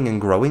learning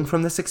and growing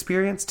from this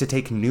experience to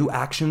take new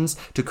actions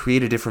to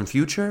create a different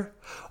future?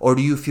 Or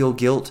do you feel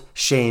guilt,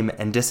 shame,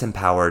 and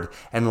disempowered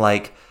and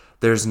like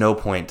there's no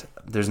point,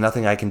 there's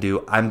nothing I can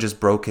do, I'm just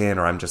broken,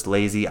 or I'm just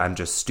lazy, I'm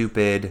just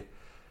stupid,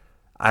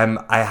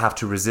 I have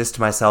to resist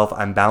myself,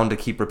 I'm bound to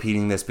keep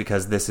repeating this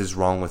because this is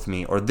wrong with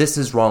me, or this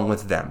is wrong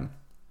with them?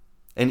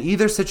 In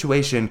either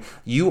situation,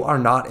 you are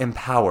not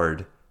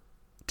empowered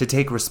to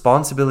take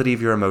responsibility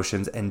of your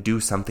emotions and do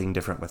something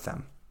different with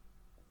them.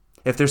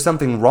 If there's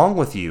something wrong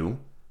with you,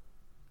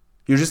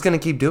 you're just going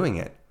to keep doing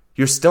it.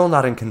 You're still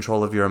not in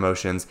control of your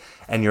emotions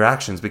and your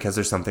actions because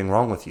there's something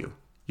wrong with you.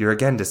 You're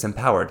again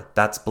disempowered.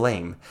 That's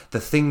blame. The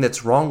thing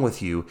that's wrong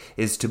with you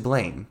is to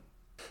blame.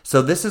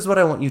 So this is what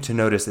I want you to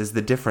notice is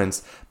the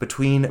difference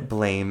between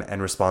blame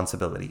and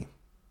responsibility.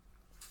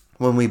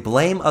 When we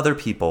blame other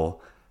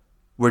people,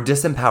 we're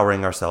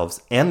disempowering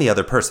ourselves and the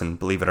other person,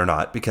 believe it or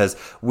not, because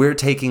we're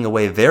taking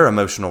away their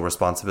emotional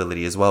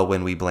responsibility as well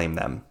when we blame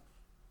them.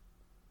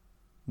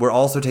 We're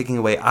also taking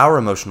away our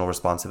emotional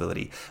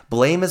responsibility.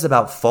 Blame is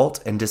about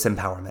fault and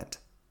disempowerment.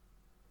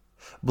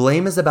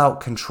 Blame is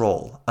about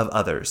control of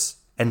others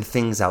and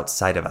things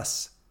outside of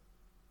us.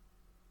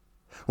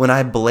 When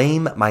I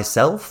blame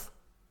myself,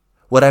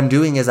 what I'm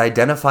doing is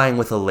identifying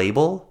with a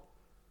label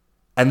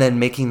and then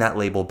making that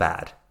label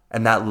bad.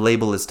 And that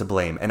label is to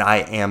blame, and I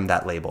am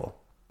that label.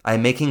 I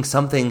am making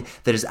something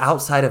that is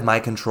outside of my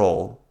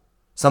control,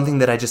 something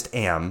that I just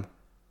am,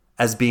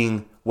 as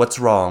being what's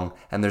wrong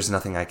and there's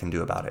nothing I can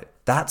do about it.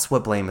 That's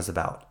what blame is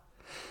about.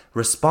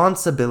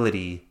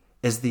 Responsibility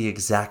is the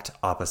exact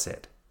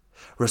opposite.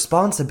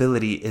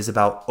 Responsibility is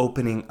about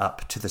opening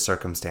up to the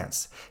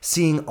circumstance,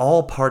 seeing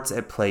all parts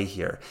at play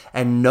here,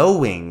 and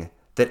knowing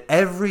that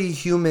every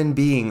human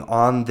being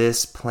on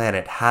this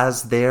planet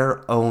has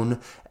their own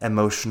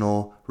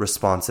emotional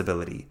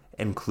responsibility,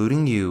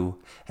 including you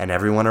and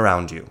everyone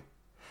around you.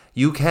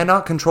 You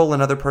cannot control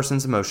another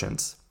person's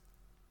emotions.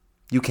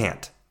 You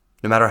can't,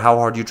 no matter how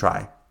hard you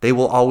try. They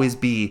will always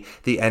be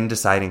the end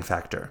deciding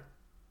factor.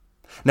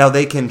 Now,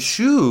 they can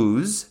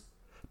choose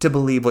to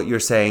believe what you're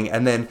saying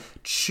and then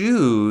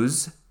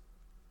choose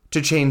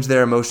to change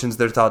their emotions,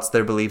 their thoughts,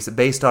 their beliefs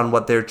based on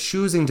what they're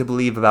choosing to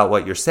believe about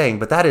what you're saying.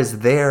 But that is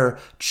their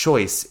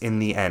choice in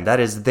the end.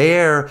 That is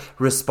their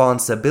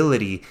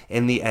responsibility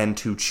in the end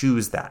to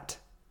choose that.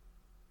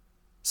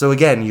 So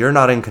again, you're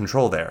not in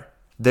control there.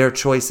 Their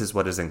choice is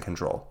what is in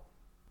control.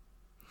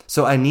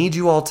 So I need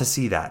you all to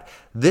see that.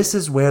 This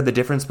is where the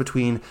difference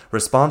between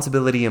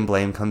responsibility and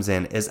blame comes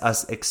in, is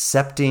us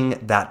accepting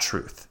that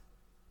truth.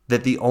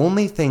 That the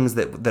only things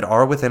that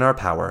are within our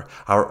power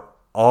are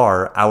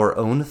our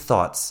own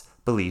thoughts,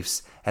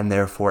 beliefs, and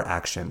therefore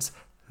actions.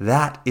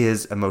 That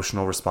is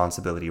emotional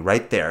responsibility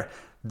right there.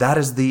 That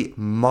is the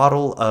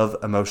model of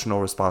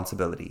emotional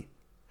responsibility.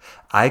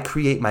 I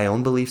create my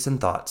own beliefs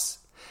and thoughts,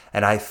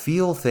 and I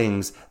feel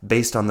things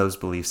based on those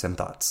beliefs and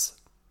thoughts.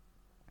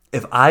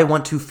 If I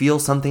want to feel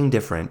something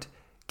different,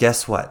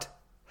 guess what?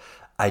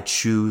 I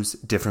choose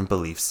different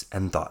beliefs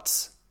and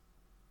thoughts.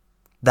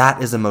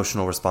 That is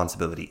emotional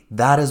responsibility.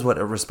 That is what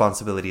a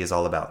responsibility is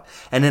all about.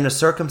 And in a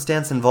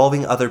circumstance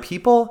involving other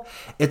people,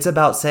 it's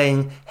about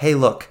saying, hey,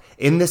 look,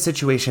 in this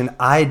situation,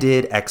 I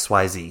did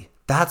XYZ.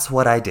 That's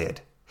what I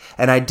did.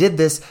 And I did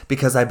this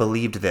because I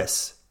believed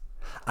this.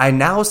 I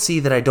now see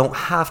that I don't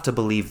have to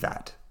believe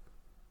that.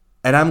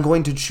 And I'm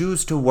going to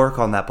choose to work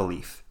on that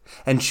belief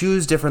and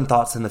choose different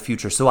thoughts in the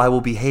future so I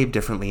will behave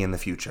differently in the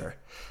future.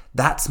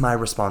 That's my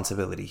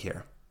responsibility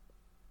here.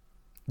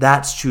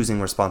 That's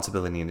choosing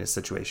responsibility in this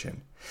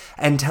situation.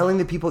 And telling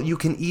the people, you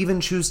can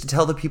even choose to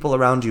tell the people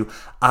around you,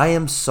 I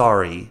am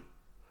sorry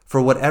for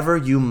whatever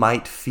you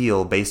might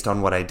feel based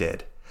on what I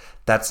did.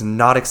 That's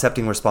not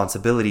accepting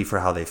responsibility for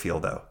how they feel,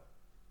 though.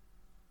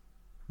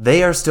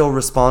 They are still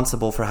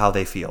responsible for how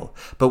they feel.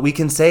 But we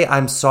can say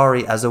I'm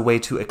sorry as a way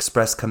to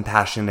express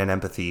compassion and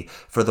empathy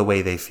for the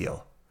way they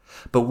feel.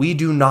 But we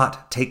do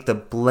not take the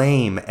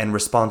blame and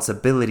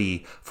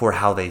responsibility for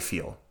how they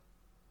feel.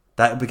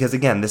 Because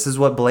again, this is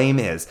what blame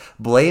is.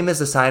 Blame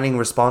is assigning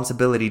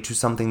responsibility to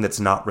something that's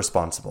not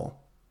responsible.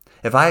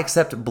 If I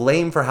accept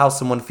blame for how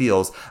someone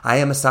feels, I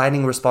am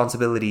assigning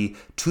responsibility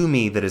to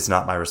me that is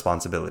not my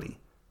responsibility.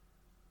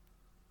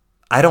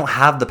 I don't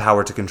have the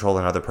power to control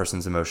another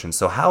person's emotions,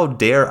 so how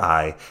dare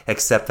I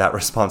accept that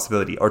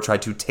responsibility or try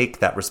to take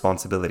that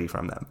responsibility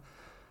from them?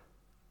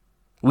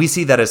 We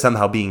see that as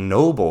somehow being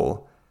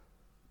noble,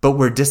 but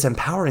we're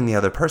disempowering the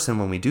other person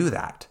when we do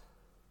that.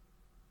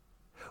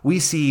 We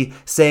see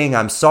saying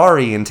I'm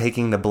sorry and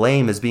taking the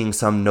blame as being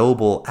some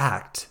noble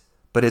act,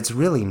 but it's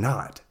really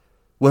not.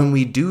 When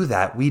we do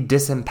that, we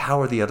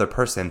disempower the other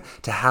person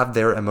to have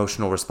their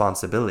emotional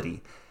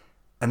responsibility.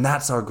 And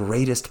that's our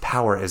greatest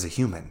power as a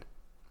human.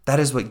 That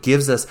is what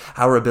gives us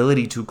our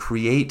ability to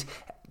create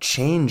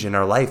change in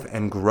our life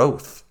and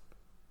growth.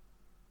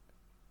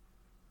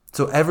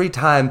 So every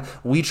time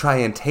we try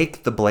and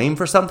take the blame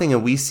for something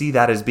and we see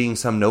that as being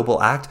some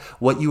noble act,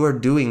 what you are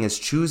doing is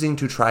choosing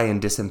to try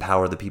and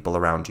disempower the people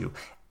around you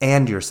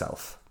and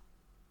yourself.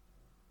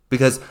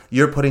 Because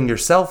you're putting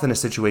yourself in a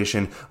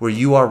situation where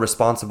you are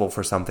responsible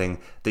for something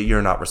that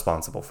you're not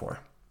responsible for.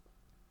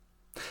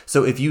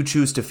 So if you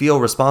choose to feel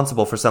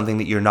responsible for something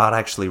that you're not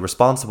actually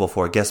responsible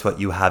for, guess what?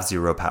 You have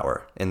zero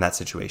power in that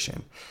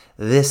situation.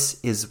 This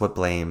is what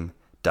blame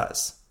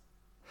does.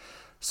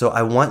 So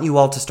I want you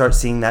all to start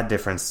seeing that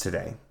difference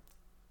today.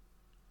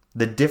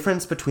 The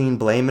difference between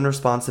blame and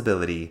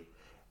responsibility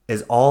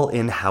is all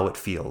in how it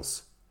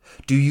feels.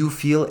 Do you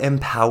feel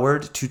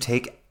empowered to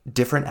take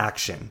different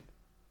action,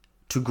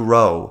 to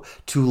grow,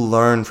 to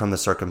learn from the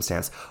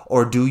circumstance?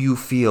 Or do you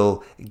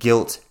feel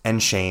guilt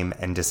and shame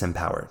and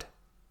disempowered?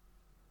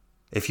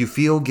 If you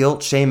feel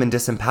guilt, shame, and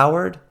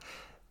disempowered,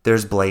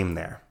 there's blame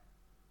there.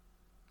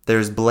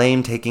 There's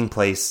blame taking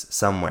place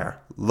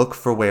somewhere. Look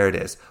for where it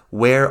is.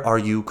 Where are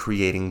you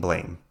creating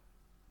blame?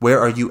 Where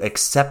are you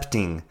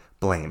accepting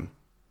blame?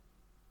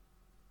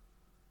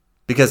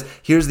 Because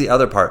here's the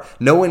other part.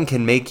 No one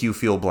can make you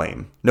feel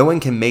blame. No one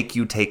can make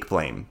you take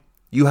blame.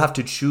 You have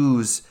to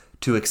choose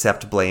to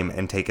accept blame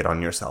and take it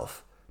on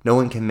yourself. No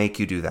one can make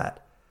you do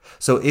that.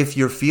 So if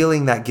you're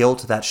feeling that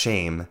guilt, that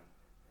shame,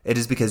 it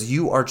is because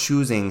you are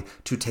choosing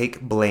to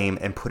take blame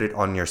and put it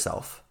on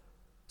yourself.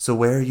 So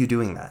where are you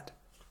doing that?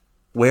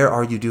 Where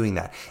are you doing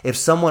that? If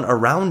someone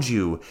around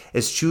you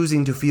is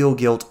choosing to feel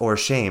guilt or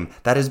shame,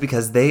 that is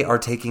because they are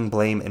taking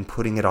blame and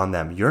putting it on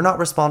them. You're not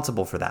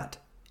responsible for that.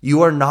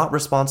 You are not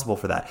responsible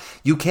for that.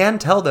 You can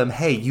tell them,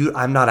 hey,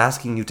 I'm not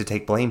asking you to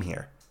take blame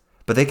here.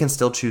 But they can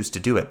still choose to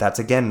do it. That's,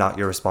 again, not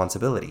your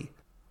responsibility.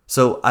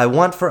 So I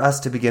want for us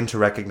to begin to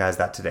recognize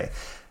that today.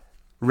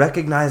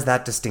 Recognize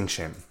that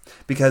distinction.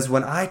 Because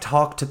when I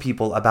talk to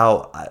people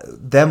about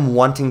them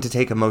wanting to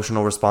take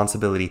emotional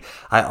responsibility,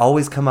 I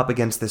always come up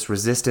against this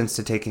resistance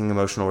to taking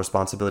emotional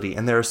responsibility.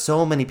 And there are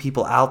so many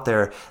people out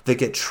there that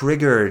get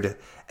triggered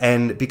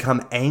and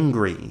become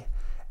angry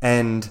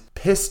and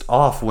pissed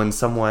off when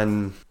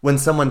someone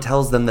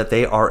tells them that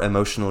they are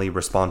emotionally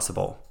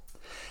responsible.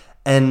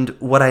 And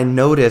what I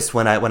notice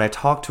when I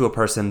talk to a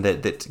person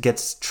that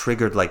gets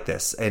triggered like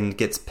this and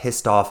gets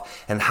pissed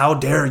off, and how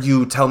dare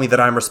you tell me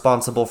that I'm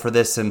responsible for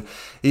this? And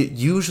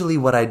usually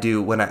what I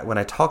do when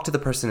I talk to the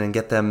person and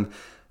get them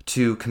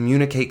to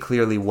communicate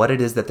clearly what it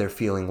is that they're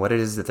feeling, what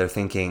it is that they're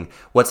thinking,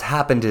 what's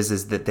happened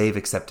is that they've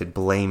accepted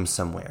blame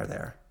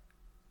somewhere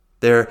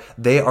there.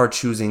 They are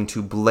choosing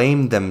to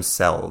blame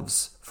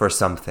themselves for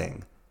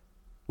something,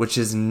 which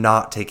is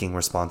not taking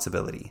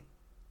responsibility.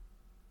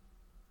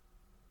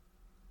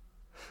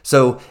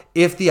 So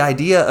if the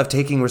idea of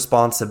taking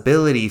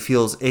responsibility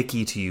feels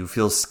icky to you,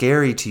 feels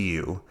scary to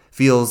you,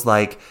 feels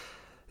like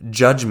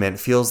judgment,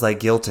 feels like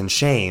guilt and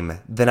shame,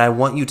 then I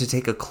want you to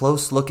take a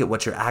close look at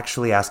what you're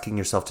actually asking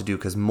yourself to do,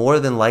 because more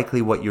than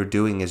likely what you're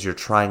doing is you're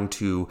trying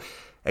to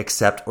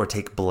accept or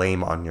take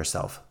blame on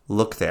yourself.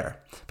 Look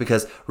there,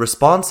 because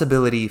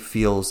responsibility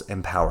feels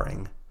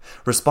empowering.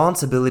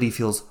 Responsibility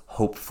feels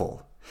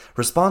hopeful.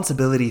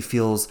 Responsibility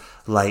feels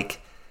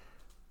like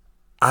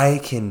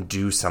I can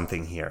do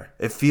something here.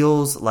 It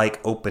feels like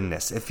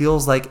openness. It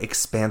feels like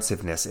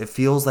expansiveness. It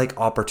feels like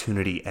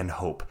opportunity and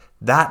hope.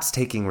 That's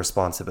taking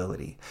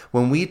responsibility.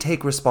 When we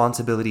take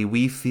responsibility,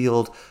 we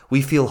feel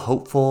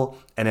hopeful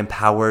and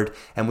empowered,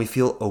 and we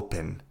feel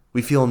open.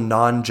 We feel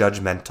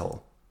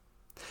non-judgmental.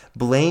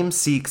 Blame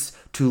seeks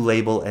to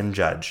label and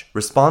judge.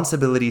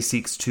 Responsibility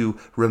seeks to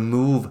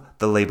remove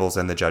the labels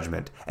and the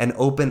judgment and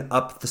open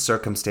up the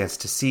circumstance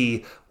to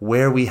see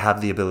where we have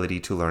the ability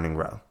to learn and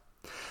grow.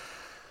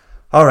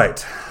 All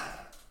right,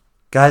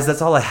 guys,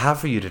 that's all I have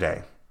for you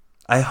today.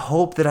 I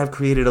hope that I've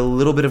created a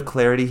little bit of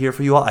clarity here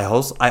for you all.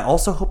 I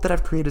also hope that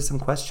I've created some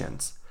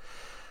questions.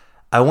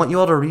 I want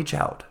you all to reach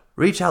out.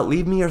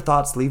 Leave me your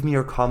thoughts, leave me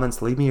your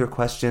comments, leave me your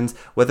questions,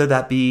 whether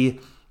that be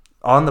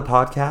on the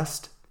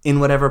podcast, in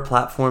whatever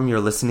platform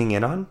you're listening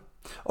in on,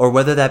 or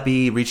whether that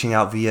be reaching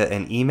out via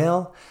an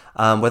email,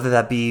 whether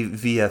that be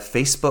via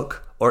Facebook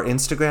or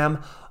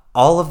Instagram.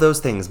 All of those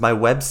things, my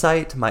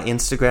website, my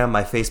Instagram,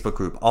 my Facebook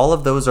group, all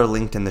of those are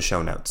linked in the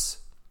show notes.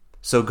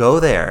 So go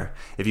there.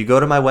 If you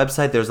go to my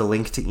website, there's a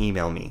link to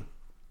email me.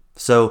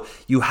 So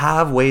you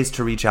have ways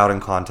to reach out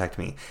and contact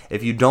me.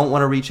 If you don't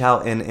want to reach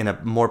out in a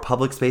more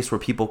public space where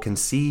people can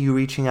see you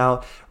reach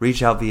out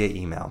via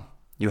email.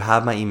 You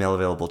have my email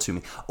available to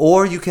me.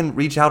 Or you can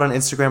reach out on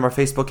Instagram or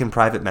Facebook and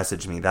private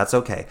message me. That's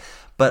okay.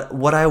 But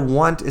what I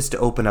want is to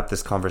open up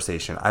this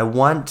conversation. I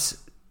want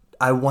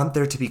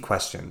there to be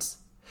questions.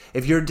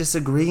 If you're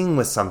disagreeing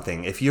with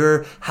something, if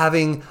you're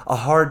having a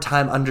hard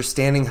time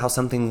understanding how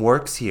something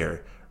works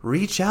here,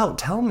 reach out,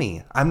 tell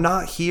me. I'm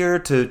not here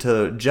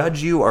to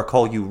judge you or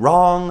call you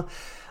wrong.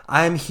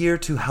 I'm here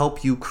to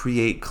help you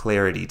create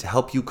clarity, to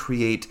help you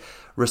create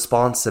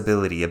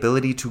responsibility,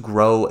 ability to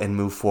grow and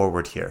move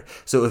forward here.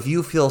 So if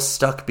you feel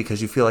stuck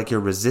because you feel like you're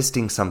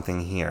resisting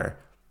something here,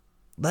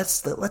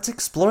 let's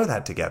explore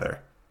that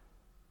together.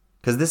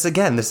 Because this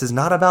is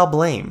not about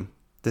blame.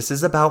 This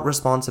is about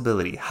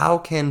responsibility. How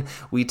can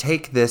we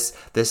take this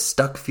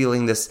stuck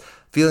feeling, this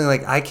feeling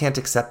like I can't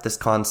accept this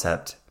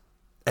concept,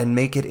 and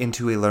make it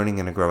into a learning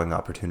and a growing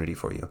opportunity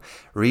for you?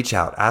 Reach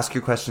out, ask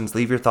your questions,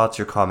 leave your thoughts,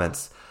 your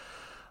comments.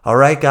 All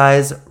right,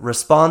 guys,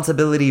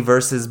 responsibility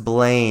versus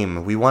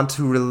blame. We want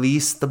to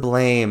release the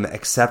blame,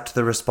 accept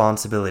the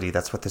responsibility.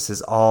 That's what this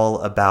is all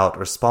about.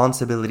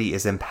 Responsibility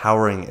is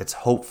empowering. It's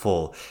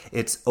hopeful.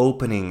 It's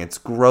opening. It's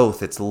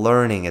growth. It's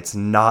learning. It's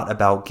not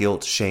about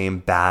guilt, shame,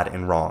 bad,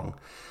 and wrong.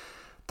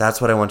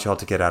 That's what I want you all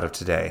to get out of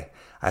today.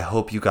 I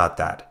hope you got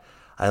that.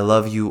 I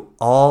love you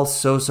all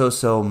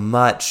so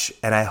much,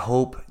 and I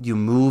hope you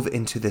move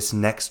into this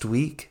next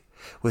week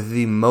with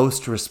the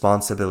most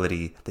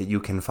responsibility that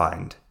you can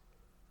find.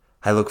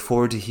 I look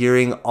forward to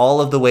hearing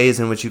all of the ways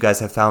in which you guys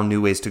have found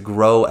new ways to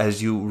grow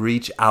as you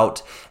reach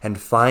out and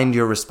find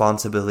your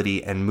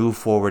responsibility and move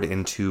forward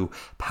into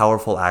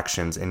powerful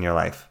actions in your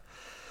life.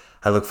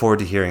 I look forward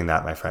to hearing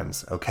that, my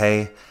friends,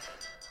 okay?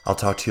 I'll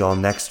talk to you all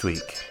next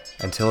week.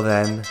 Until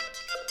then,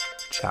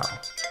 ciao.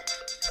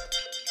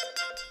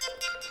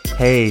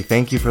 Hey,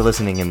 thank you for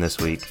listening in this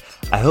week.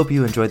 I hope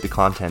you enjoyed the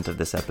content of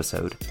this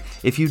episode.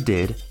 If you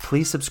did,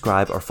 please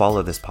subscribe or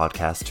follow this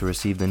podcast to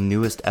receive the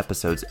newest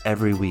episodes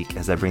every week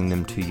as I bring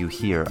them to you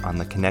here on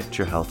the Connect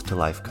Your Health to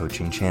Life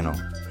coaching channel.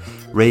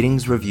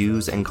 Ratings,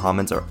 reviews, and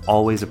comments are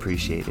always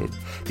appreciated.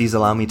 These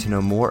allow me to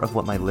know more of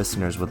what my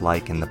listeners would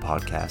like in the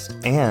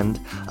podcast and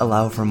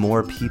allow for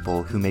more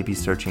people who may be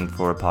searching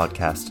for a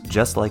podcast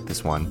just like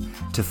this one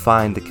to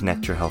find the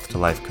Connect Your Health to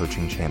Life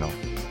coaching channel.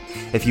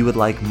 If you would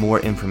like more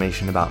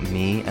information about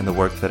me and the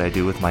work that I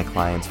do with my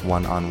clients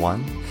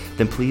one-on-one,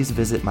 then please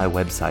visit my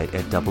website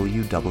at www.slch.ch.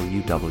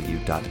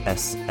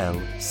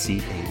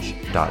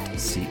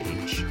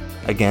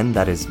 Again,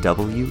 that is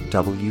www.slch.ch.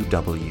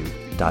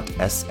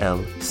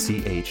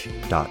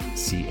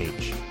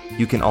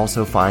 You can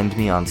also find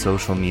me on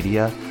social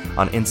media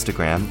on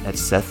Instagram at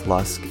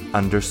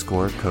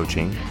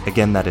SethLusk_coaching.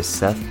 Again, that is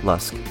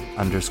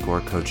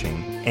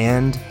SethLusk_coaching.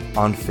 And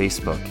on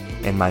Facebook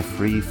in my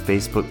free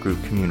Facebook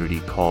group community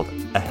called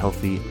A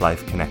Healthy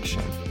Life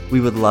Connection. We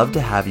would love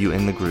to have you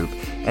in the group,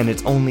 and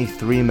it's only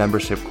 3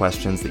 membership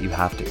questions that you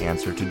have to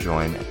answer to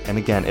join, and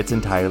again, it's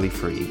entirely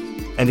free.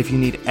 And if you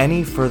need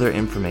any further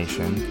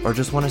information or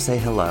just want to say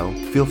hello,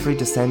 feel free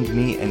to send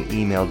me an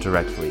email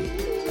directly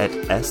at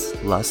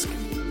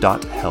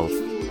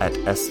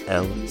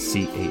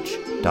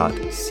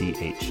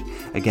slusk.health@slch.ch.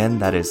 Again,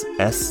 that is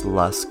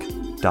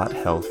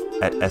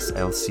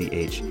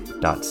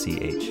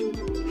slusk.health@slch.ch.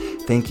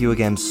 Thank you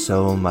again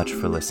so much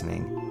for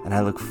listening, and I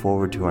look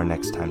forward to our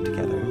next time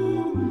together.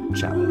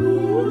 Ciao.